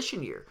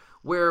transition year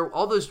where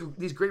all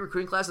these great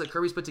recruiting classes that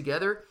Kirby's put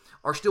together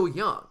are still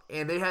young,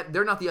 and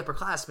they're not the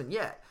upperclassmen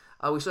yet.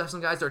 We still have some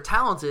guys that are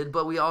talented,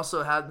 but we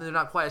also they're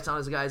not quite as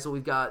talented as the guys that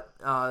we've got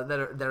that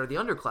are the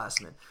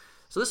underclassmen.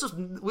 So this is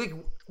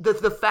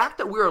the fact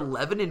that we're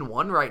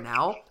 11-1 right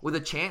now with a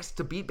chance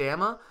to beat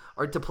Bama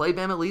or to play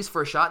Bama at least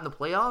for a shot in the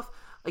playoff.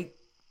 Like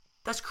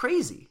that's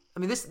crazy.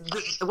 I mean, this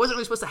it wasn't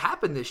really supposed to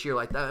happen this year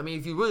like that. I mean,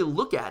 if you really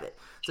look at it,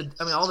 so,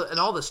 I mean,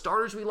 all the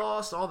starters we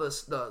lost, all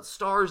the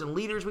stars and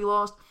leaders we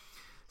lost.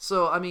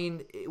 So I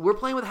mean, we're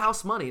playing with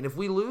house money, and if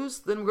we lose,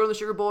 then we'll go to the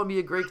Sugar Bowl and be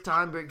a great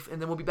time,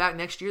 and then we'll be back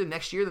next year, the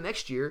next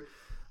year,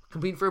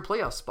 competing for a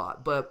playoff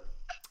spot. But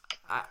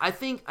I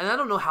think, and I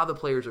don't know how the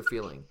players are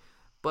feeling,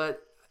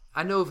 but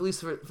I know at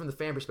least from the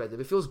fan perspective,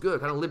 it feels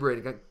good, kind of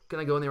liberating. Can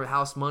I go in there with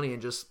house money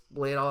and just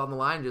lay it all on the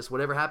line, and just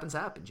whatever happens,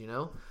 happens,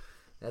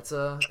 That's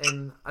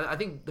and I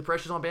think the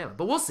pressure's on Bama,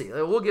 but we'll see.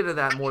 We'll get to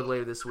that more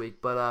later this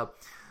week. But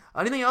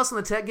anything else on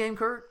the Tech game,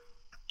 Kurt?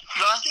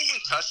 No, I think we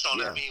touched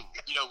on it. I mean,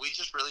 we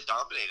just really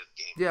dominated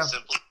the game. Yeah,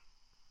 simply.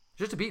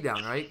 Just a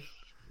beatdown, right?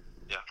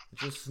 Yeah.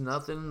 Just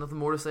nothing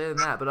more to say than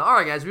that. But all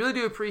right, guys, really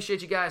do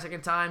appreciate you guys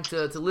taking time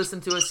to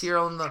listen to us here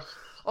on the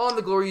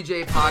Glory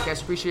UJ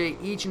podcast. Appreciate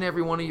each and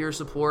every one of your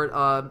support.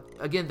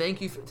 Again,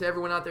 thank you to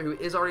everyone out there who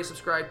is already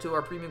subscribed to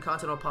our premium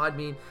content on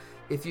Podbean.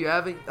 If you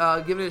haven't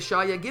given it a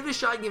shot yet, give it a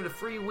shot. Give it a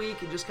free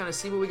week and just kind of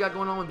see what we got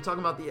going on. We'll be talking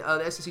about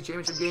the SEC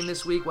Championship game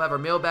this week. We'll have our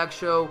mailbag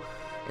show,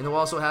 and then we'll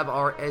also have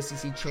our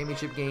SEC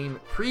Championship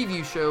game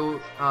preview show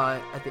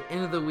at the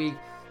end of the week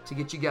to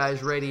get you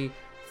guys ready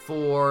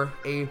for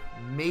a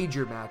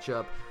major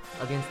matchup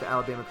against the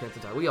Alabama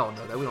Crimson Tide. We all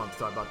know that. We don't have to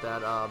talk about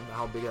that,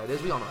 how big that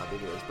is. We all know how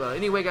big it is. But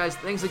anyway, guys,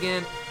 thanks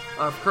again.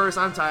 For Curtis,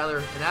 I'm Tyler.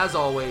 And as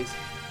always,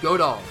 go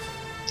Dogs.